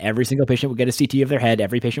department, every single patient would get a CT of their head,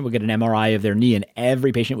 every patient would get an MRI of their knee, and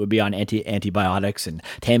every patient would be on antibiotics and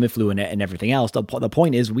Tamiflu and everything else. The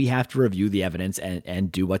point is we have to review the evidence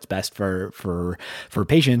and do what's best for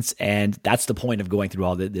patients, and that's the point of going through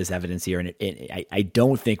all this evidence here. And I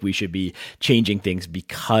don't think we should be changing things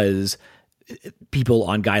because people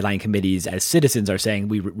on guideline committees as citizens are saying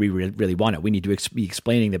we really want it. We need to be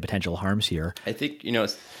explaining the potential harms here. I think,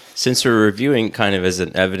 since we're reviewing kind of as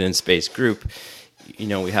an evidence-based group,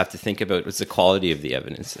 we have to think about what's the quality of the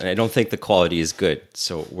evidence. And I don't think the quality is good.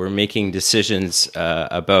 So we're making decisions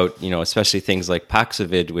about, especially things like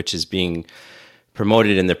Paxlovid, which is being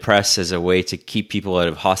promoted in the press as a way to keep people out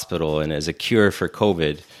of hospital and as a cure for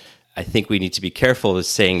COVID. I think we need to be careful with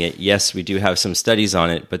saying it. Yes, we do have some studies on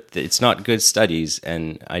it, but it's not good studies,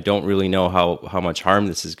 and I don't really know how much harm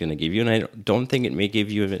this is going to give you, and I don't think it may give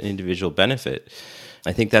you an individual benefit.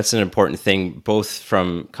 I think that's an important thing, both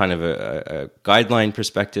from kind of a guideline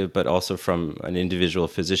perspective, but also from an individual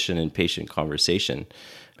physician and patient conversation.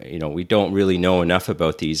 We don't really know enough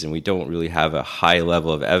about these, and we don't really have a high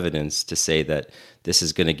level of evidence to say that this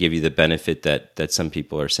is going to give you the benefit that some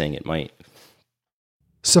people are saying it might.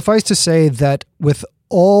 Suffice to say that with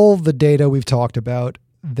all the data we've talked about,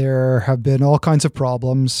 there have been all kinds of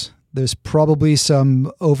problems. There's probably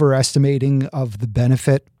some overestimating of the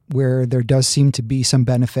benefit where there does seem to be some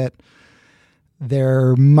benefit.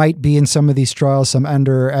 There might be in some of these trials some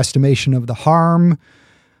underestimation of the harm.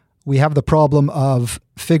 We have the problem of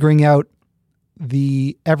figuring out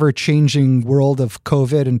the ever-changing world of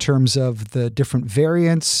COVID in terms of the different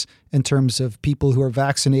variants, in terms of people who are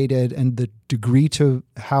vaccinated and the degree to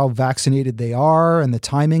how vaccinated they are and the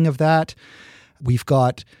timing of that. We've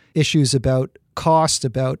got issues about cost,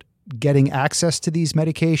 about getting access to these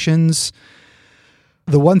medications.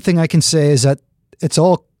 The one thing I can say is that it's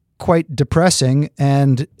all quite depressing,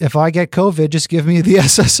 and if I get COVID, just give me the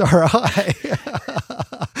SSRI.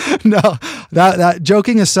 No, that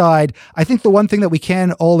joking aside, I think the one thing that we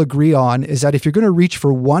can all agree on is that if you're going to reach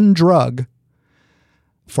for one drug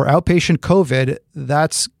for outpatient COVID,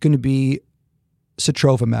 that's going to be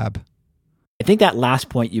sotrovimab. I think that last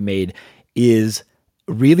point you made is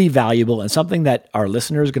really valuable and something that our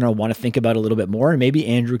listeners are going to want to think about a little bit more, and maybe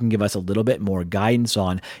Andrew can give us a little bit more guidance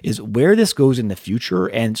on, is where this goes in the future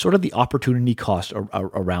and sort of the opportunity cost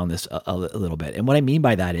around this a little bit. And what I mean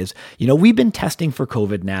by that is, we've been testing for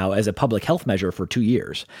COVID now as a public health measure for 2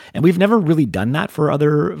 years, and we've never really done that for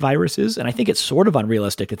other viruses. And I think it's sort of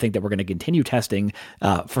unrealistic to think that we're going to continue testing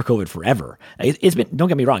for COVID forever. It's been, don't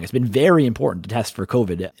get me wrong, it's been very important to test for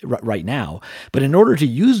COVID right now, but in order to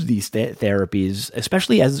use these therapies, especially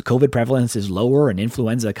as COVID prevalence is lower and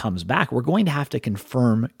influenza comes back, we're going to have to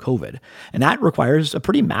confirm COVID. And that requires a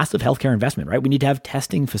pretty massive healthcare investment, right? We need to have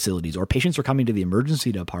testing facilities, or patients are coming to the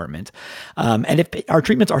emergency department. And if our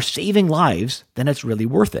treatments are saving lives, then it's really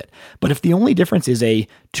worth it. But if the only difference is a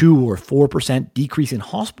 2 or 4% decrease in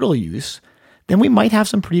hospital use, then we might have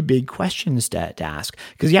some pretty big questions to ask.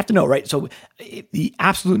 Because you have to know, right? So the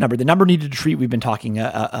absolute number, the number needed to treat, we've been talking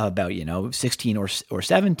about, 16 or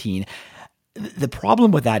 17. The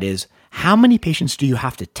problem with that is, how many patients do you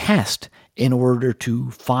have to test in order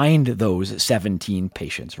to find those 17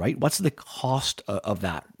 patients, right? What's the cost of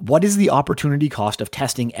that? What is the opportunity cost of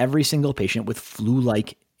testing every single patient with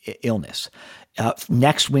flu-like illness?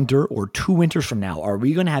 Next winter or 2 winters from now, are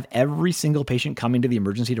we going to have every single patient coming to the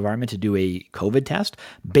emergency department to do a COVID test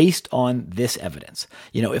based on this evidence?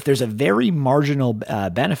 If there's a very marginal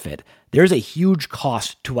benefit, there's a huge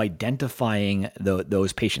cost to identifying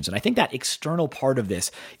those patients. And I think that external part of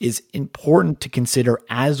this is important to consider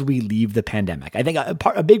as we leave the pandemic. I think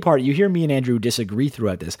a big part, you hear me and Andrew disagree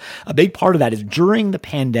throughout this, a big part of that is during the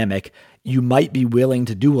pandemic, you might be willing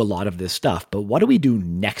to do a lot of this stuff. But what do we do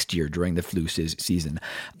next year during the flu season?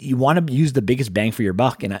 You want to use the biggest bang for your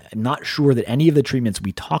buck. And I'm not sure that any of the treatments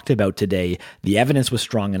we talked about today, the evidence was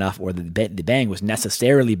strong enough or the bang was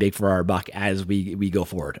necessarily big for our buck as we go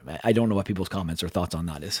forward. I don't know what people's comments or thoughts on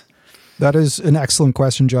that is. That is an excellent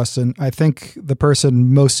question, Justin. I think the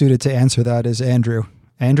person most suited to answer that is Andrew.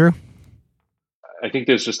 Andrew? I think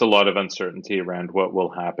there's just a lot of uncertainty around what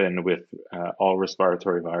will happen with all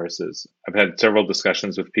respiratory viruses. I've had several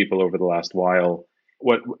discussions with people over the last while.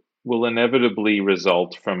 What will inevitably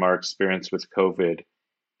result from our experience with COVID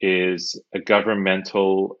is a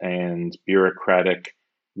governmental and bureaucratic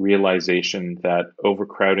realization that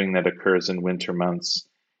overcrowding that occurs in winter months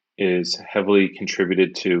is heavily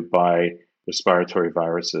contributed to by respiratory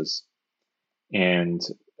viruses. And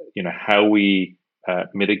how we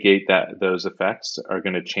mitigate those effects are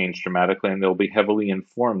going to change dramatically, and they'll be heavily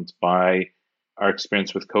informed by our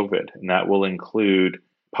experience with COVID. And that will include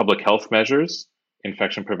public health measures,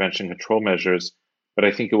 infection prevention control measures, but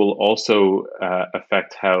I think it will also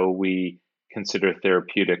affect how we consider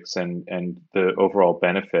therapeutics and the overall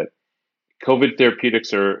benefit. COVID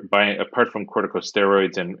therapeutics are, apart from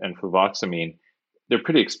corticosteroids and fluvoxamine, they're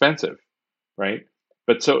pretty expensive, right?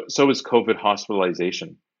 But so is COVID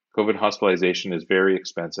hospitalization. COVID hospitalization is very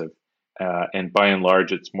expensive, and by and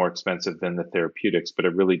large, it's more expensive than the therapeutics. But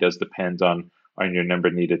it really does depend on your number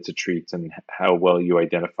needed to treat and how well you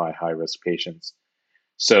identify high-risk patients.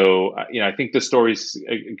 So, I think the story's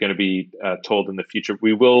going to be told in the future.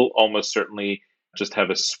 We will almost certainly just have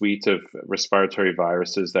a suite of respiratory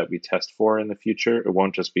viruses that we test for in the future. It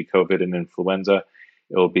won't just be COVID and influenza.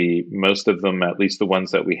 It'll be most of them, at least the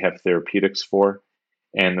ones that we have therapeutics for.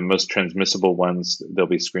 And the most transmissible ones, they'll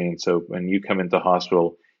be screened. So when you come into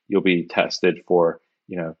hospital, you'll be tested for,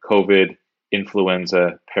 COVID,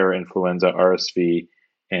 influenza, parainfluenza, RSV,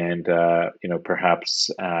 and, perhaps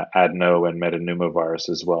adeno and metapneumovirus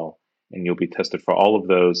as well. And you'll be tested for all of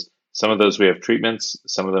those. Some of those we have treatments.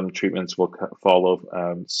 Some of them treatments will follow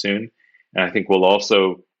soon. And I think we'll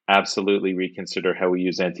also absolutely reconsider how we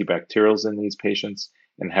use antibacterials in these patients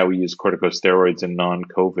and how we use corticosteroids in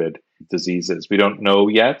non-COVID diseases. We don't know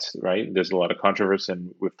yet, right? There's a lot of controversy,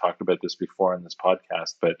 and we've talked about this before in this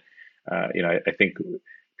podcast. But I think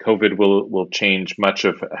COVID will change much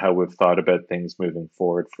of how we've thought about things moving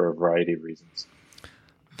forward for a variety of reasons.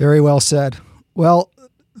 Very well said. Well,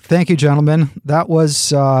 thank you, gentlemen. That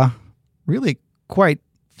was really quite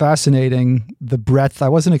fascinating, the breadth. I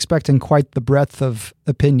wasn't expecting quite the breadth of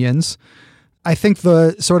opinions. I think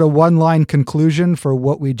the sort of one-line conclusion for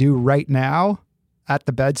what we do right now at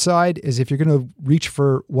the bedside is if you're going to reach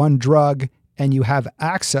for one drug and you have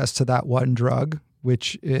access to that one drug,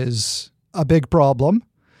 which is a big problem,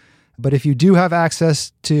 but if you do have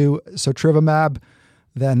access to sotrovimab,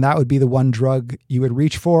 then that would be the one drug you would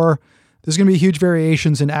reach for. There's going to be huge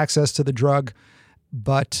variations in access to the drug,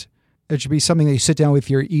 but it should be something that you sit down with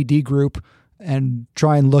your ED group and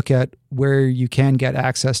try and look at where you can get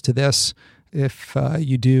access to this if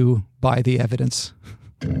you do buy the evidence.